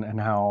growing and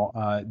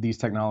how these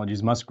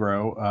technologies must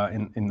grow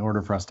in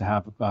order for us to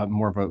have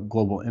more of a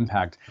global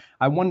impact.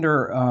 I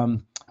wonder,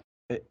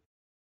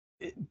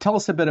 tell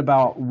us a bit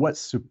about what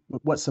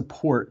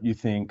support you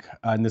think,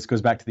 and this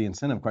goes back to the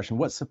incentive question,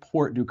 what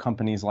support do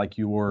companies like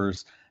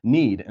yours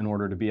need in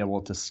order to be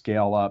able to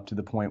scale up to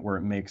the point where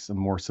it makes a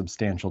more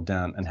substantial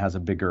dent and has a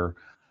bigger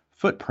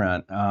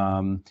footprint?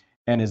 And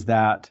is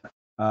that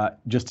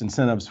just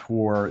incentives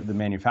for the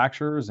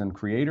manufacturers and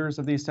creators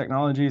of these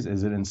technologies?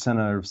 Is it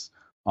incentives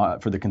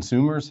for the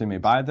consumers who may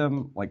buy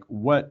them? Like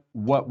what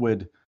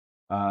would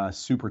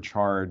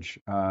supercharge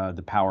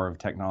the power of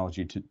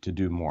technology to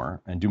do more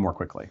and do more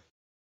quickly?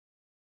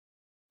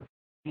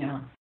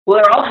 Yeah,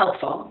 well, they're all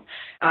helpful,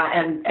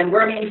 and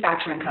we're a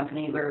manufacturing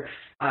company. We're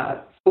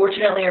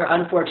fortunately or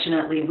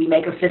unfortunately, we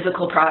make a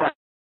physical product.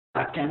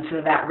 And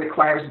so that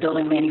requires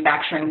building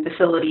manufacturing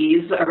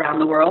facilities around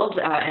the world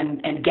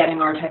and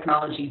getting our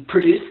technology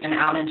produced and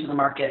out into the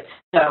market.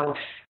 So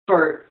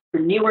for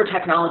newer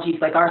technologies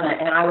like ours,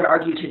 and I would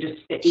argue to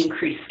just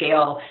increase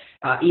scale,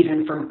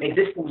 even from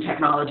existing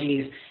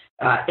technologies,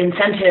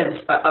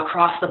 incentives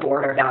across the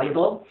board are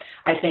valuable.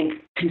 I think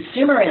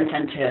consumer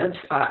incentives,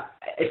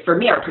 for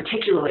me, are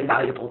particularly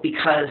valuable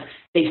because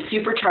they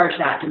supercharge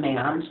that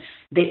demand.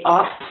 They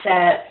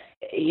offset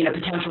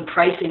potential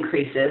price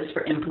increases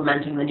for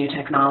implementing the new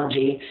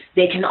technology.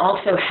 They can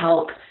also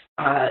help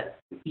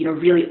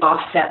really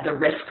offset the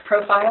risk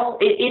profile.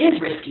 It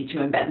is risky to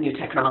embed new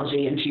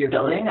technology into your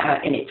building,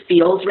 and it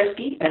feels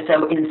risky. And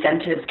so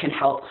incentives can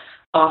help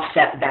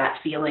offset that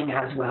feeling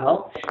as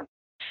well.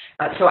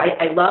 So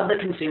I love the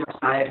consumer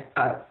side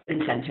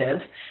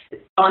incentives.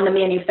 On the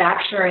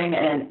manufacturing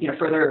and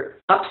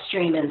further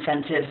upstream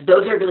incentives,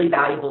 those are really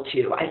valuable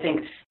too. I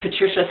think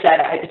Patricia said,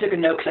 I took a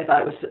note because I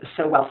thought it was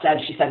so well said.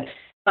 She said,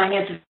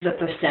 finance is at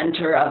the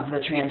center of the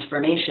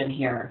transformation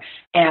here.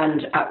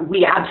 And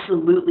we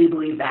absolutely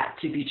believe that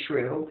to be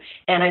true.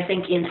 And I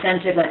think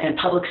incentive and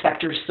public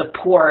sector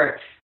support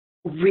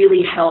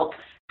really help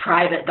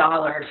private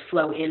dollars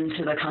flow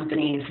into the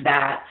companies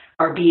that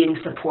are being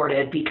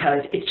supported,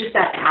 because it's just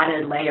that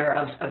added layer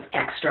of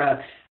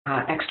extra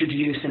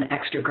juice and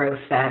extra growth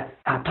that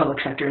public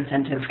sector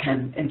incentives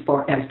can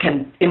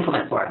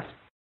implement for us.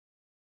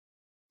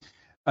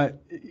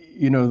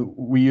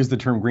 We use the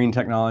term green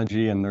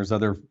technology, and there's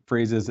other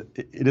phrases.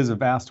 It is a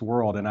vast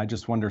world, and I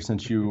just wonder,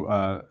 since you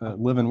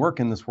live and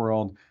work in this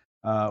world,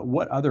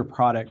 what other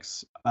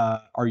products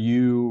are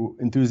you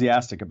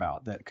enthusiastic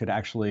about that could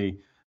actually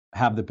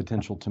have the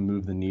potential to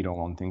move the needle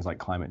on things like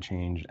climate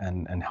change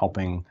and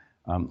helping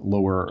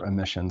lower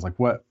emissions? Like,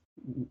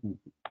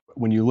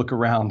 when you look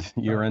around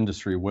your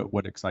industry,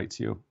 what excites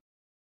you?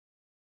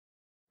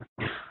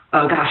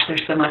 Oh gosh,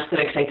 there's so much that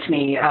excites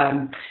me.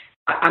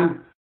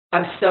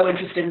 I'm so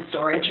interested in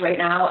storage right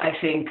now. I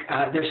think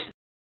there's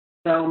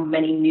so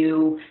many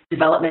new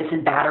developments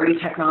in battery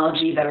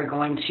technology that are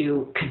going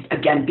to,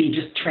 again, be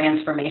just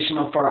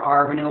transformational for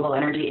our renewable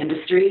energy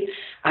industry.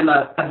 I'm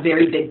a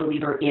very big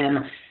believer in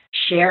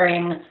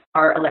sharing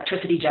our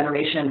electricity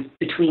generation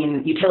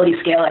between utility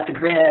scale at the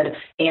grid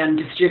and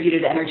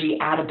distributed energy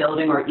at a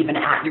building or even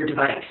at your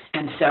device.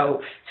 And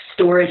so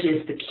storage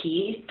is the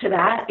key to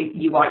that.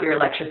 You want your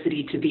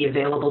electricity to be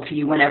available to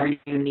you whenever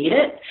you need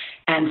it.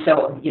 And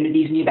so,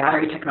 these new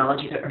battery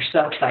technologies are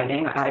so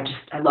exciting.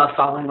 I love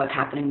following what's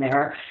happening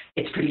there.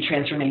 It's pretty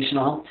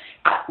transformational.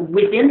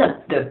 Within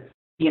the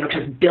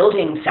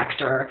building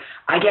sector,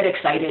 I get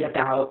excited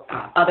about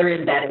other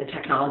embedded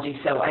technologies.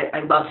 So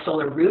I love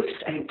solar roofs.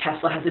 I think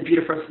Tesla has a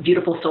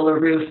beautiful solar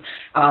roof.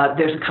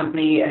 There's a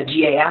company,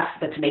 GAF,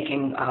 that's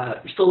making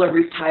solar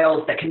roof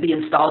tiles that can be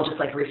installed just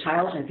like roof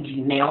tiles. I think you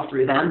can nail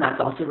through them. That's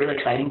also really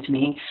exciting to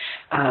me.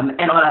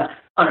 And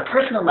on a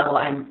personal level,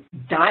 I'm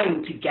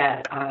dying to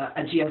get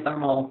a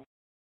geothermal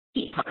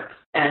heat pump.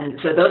 And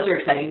so those are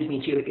exciting to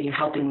me too,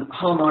 helping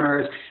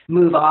homeowners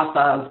move off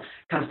of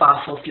kind of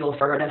fossil fuel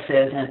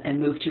furnaces and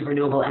move to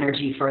renewable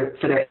energy for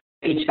their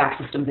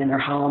HVAC systems in their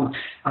home.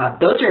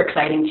 Those are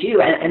exciting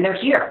too, and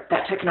they're here.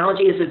 That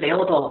technology is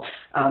available.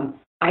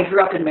 I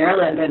grew up in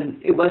Maryland,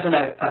 and it wasn't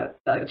a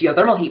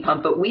geothermal heat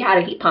pump, but we had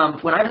a heat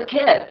pump when I was a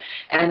kid.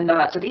 And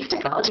so these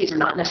technologies are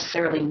not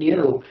necessarily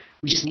new.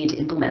 We just need to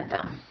implement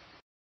them.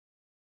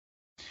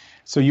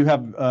 So you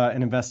have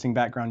an investing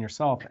background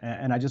yourself,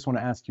 and I just want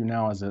to ask you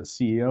now, as a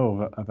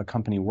CEO of a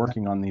company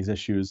working on these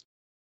issues,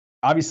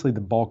 obviously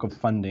the bulk of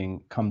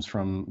funding comes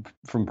from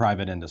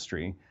private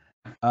industry,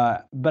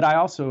 but I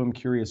also am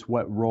curious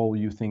what role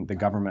you think the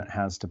government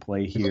has to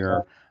play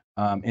here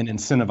in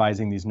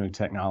incentivizing these new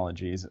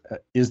technologies.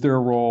 Is there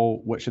a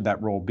role? What should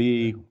that role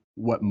be?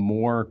 What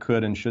more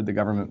could and should the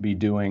government be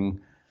doing?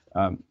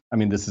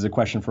 This is a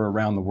question for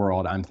around the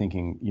world. I'm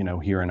thinking,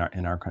 here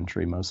in our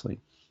country mostly.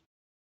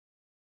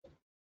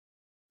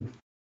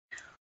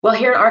 Well,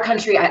 here in our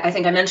country, I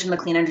think I mentioned the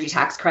clean energy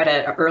tax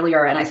credit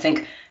earlier, and I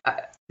think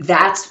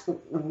that's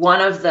one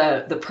of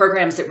the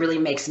programs that really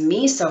makes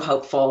me so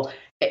hopeful,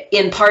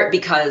 in part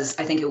because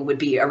I think it would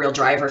be a real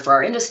driver for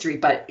our industry,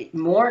 but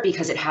more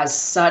because it has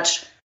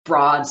such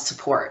broad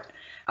support.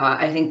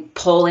 I think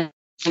polling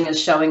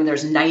is showing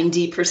there's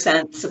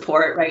 90%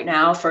 support right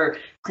now for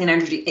clean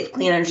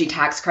energy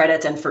tax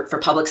credits and for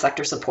public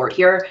sector support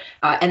here,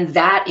 and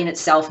that in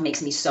itself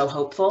makes me so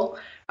hopeful.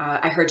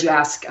 I heard you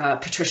ask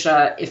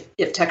Patricia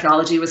if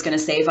technology was going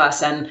to save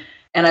us, and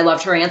I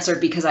loved her answer,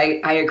 because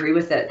I agree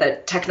with it,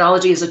 that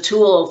technology is a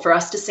tool for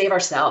us to save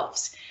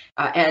ourselves.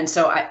 And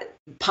so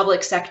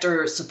public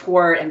sector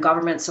support and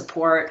government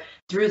support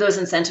through those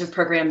incentive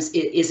programs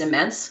is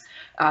immense.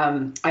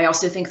 I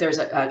also think there's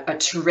a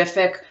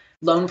terrific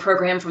loan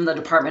program from the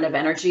Department of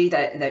Energy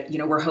that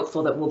we're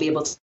hopeful that we'll be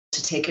able to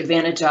take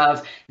advantage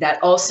of, that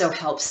also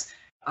helps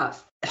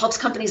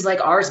companies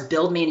like ours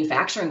build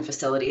manufacturing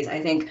facilities.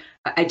 I think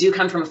I do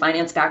come from a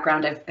finance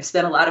background. I've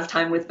spent a lot of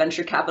time with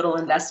venture capital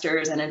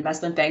investors and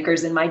investment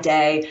bankers in my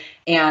day,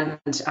 and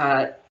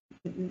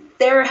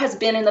there has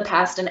been in the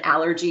past an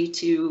allergy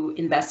to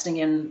investing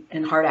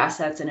in hard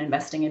assets and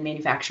investing in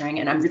manufacturing,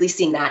 and I'm really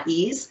seeing that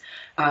ease.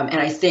 And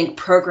I think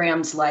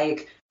programs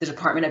like the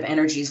Department of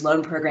Energy's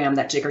loan program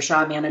that Jigar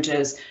Shah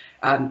manages,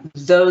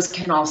 those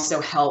can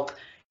also help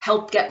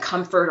get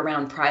comfort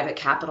around private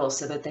capital,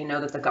 so that they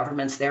know that the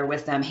government's there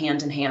with them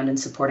hand in hand in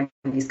supporting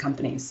these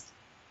companies.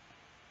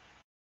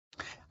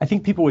 I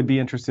think people would be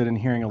interested in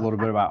hearing a little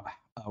bit about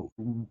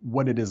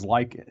what it is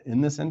like in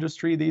this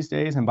industry these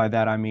days. And by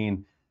that, I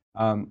mean,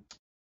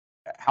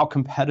 how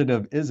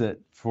competitive is it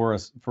for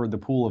us, for the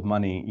pool of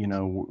money,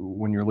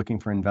 when you're looking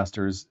for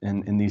investors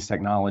in these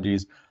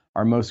technologies?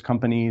 Are most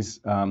companies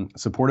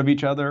supportive of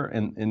each other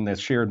in the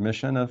shared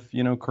mission of,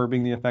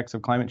 curbing the effects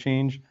of climate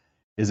change?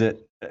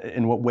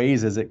 In what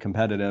ways is it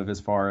competitive as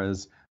far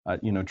as,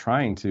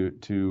 trying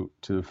to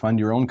fund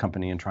your own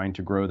company and trying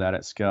to grow that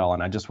at scale?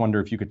 And I just wonder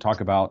if you could talk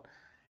about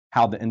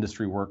how the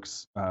industry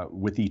works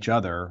with each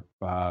other,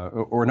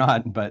 or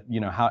not, but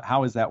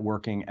how is that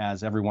working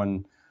as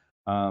everyone?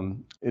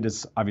 It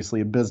is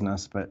obviously a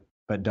business, but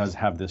does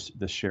have this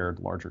shared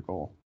larger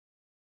goal.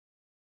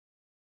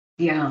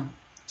 Yeah,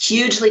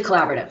 hugely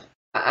collaborative.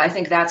 I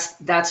think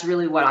that's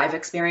really what I've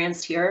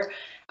experienced here.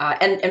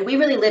 And we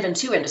really live in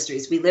two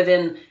industries. We live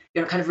in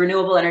kind of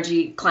renewable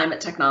energy,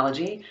 climate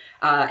technology,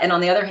 and on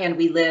the other hand,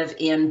 we live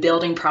in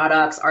building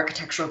products,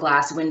 architectural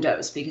glass,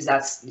 windows, because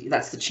that's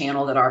the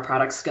channel that our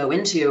products go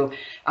into.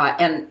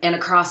 And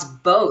across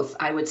both,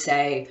 I would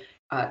say,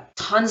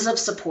 tons of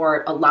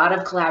support, a lot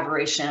of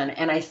collaboration,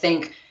 and I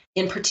think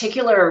in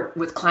particular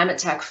with climate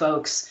tech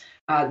folks,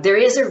 there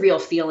is a real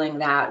feeling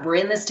that we're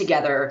in this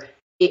together.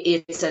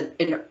 It's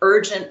an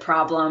urgent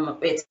problem.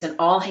 It's an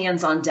all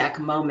hands on deck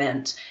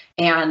moment.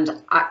 And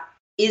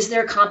is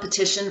there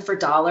competition for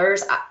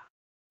dollars?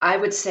 I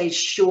would say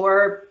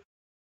sure,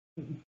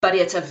 but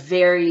it's a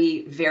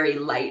very, very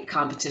light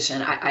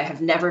competition. I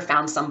have never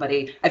found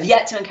somebody, I've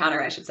yet to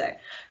encounter, I should say,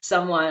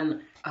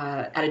 someone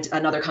at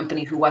another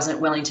company who wasn't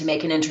willing to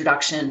make an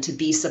introduction, to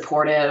be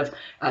supportive,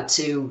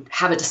 to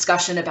have a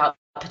discussion about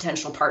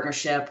potential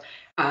partnership.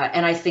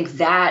 And I think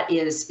that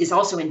is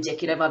also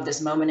indicative of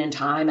this moment in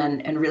time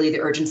and really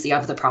the urgency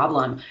of the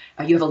problem.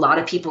 You have a lot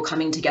of people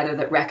coming together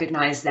that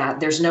recognize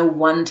that there's no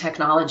one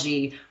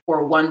technology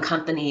or one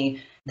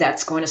company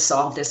that's going to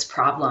solve this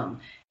problem.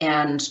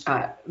 And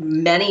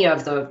many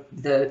of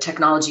the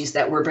technologies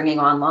that we're bringing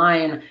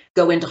online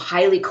go into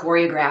highly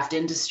choreographed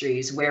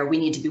industries where we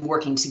need to be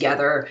working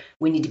together.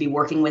 We need to be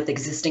working with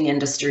existing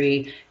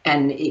industry,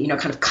 and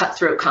kind of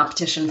cutthroat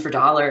competition for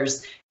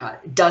dollars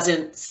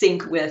doesn't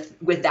sync with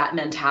that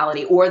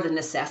mentality or the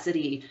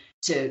necessity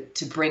to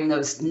bring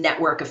those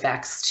network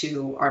effects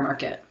to our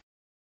market.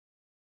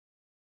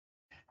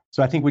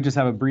 So I think we just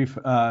have a brief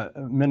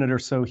minute or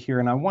so here,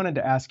 and I wanted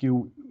to ask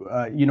you,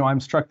 I'm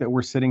struck that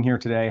we're sitting here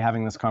today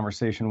having this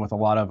conversation with a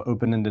lot of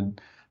open-ended,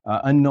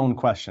 unknown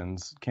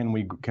questions. Can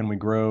we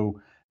grow,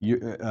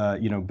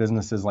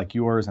 businesses like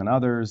yours and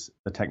others,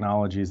 the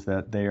technologies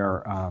that they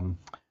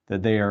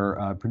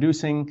are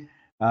producing?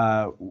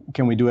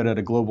 Can we do it at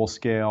a global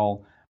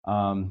scale?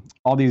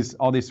 All these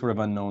sort of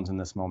unknowns in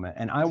this moment.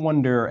 And I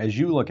wonder, as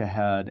you look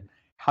ahead,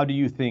 how do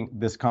you think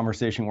this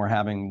conversation we're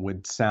having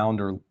would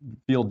sound or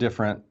feel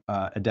different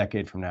a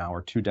decade from now,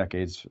 or 2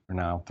 decades from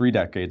now, 3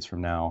 decades from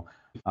now?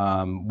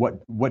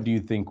 What do you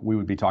think we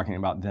would be talking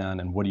about then,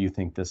 and what do you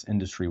think this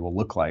industry will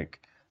look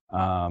like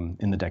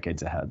in the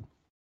decades ahead?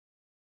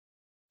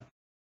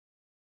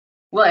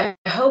 Well,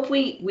 I hope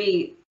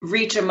we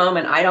reach a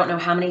moment. I don't know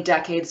how many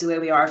decades away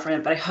we are from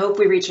it, but I hope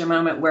we reach a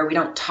moment where we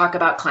don't talk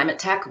about climate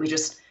tech.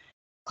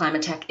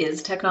 Climate tech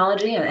is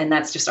technology, and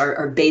that's just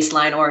our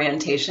baseline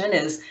orientation,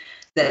 is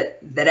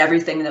that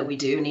everything that we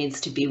do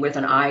needs to be with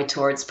an eye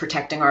towards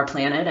protecting our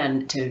planet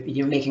and to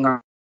making our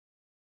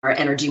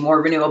energy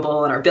more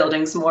renewable and our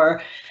buildings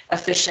more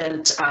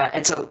efficient.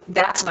 And so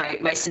that's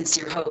my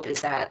sincere hope,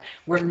 is that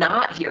we're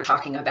not here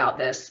talking about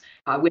this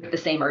with the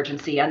same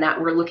urgency, and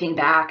that we're looking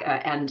back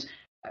and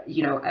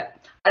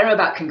I don't know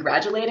about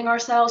congratulating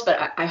ourselves,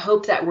 but I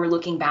hope that we're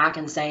looking back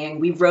and saying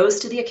we rose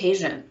to the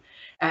occasion.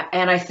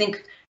 And I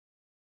think,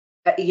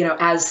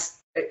 as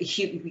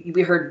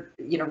we heard,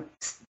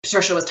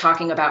 Patricia was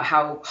talking about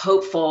how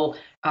hopeful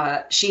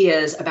she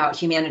is about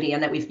humanity,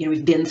 and that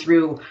we've been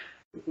through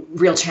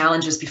real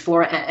challenges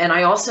before. And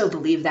I also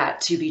believe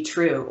that to be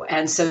true.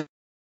 And so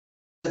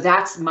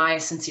that's my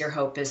sincere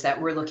hope, is that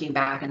we're looking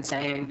back and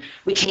saying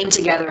we came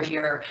together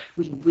here,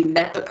 we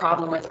met the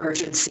problem with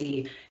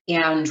urgency,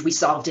 and we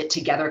solved it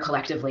together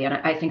collectively. And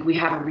I think we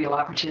have a real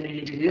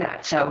opportunity to do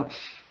that. So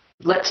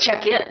let's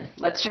check in.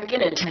 Let's check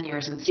in 10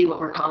 years and see what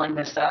we're calling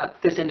this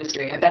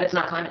industry. I bet it's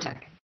not climate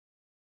tech.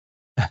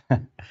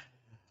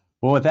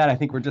 Well, with that, I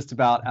think we're just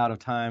about out of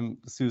time.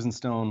 Susan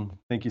Stone,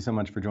 thank you so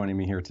much for joining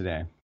me here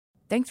today.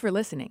 Thanks for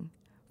listening.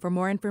 For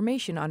more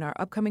information on our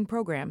upcoming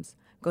programs,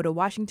 go to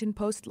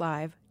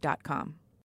WashingtonPostLive.com.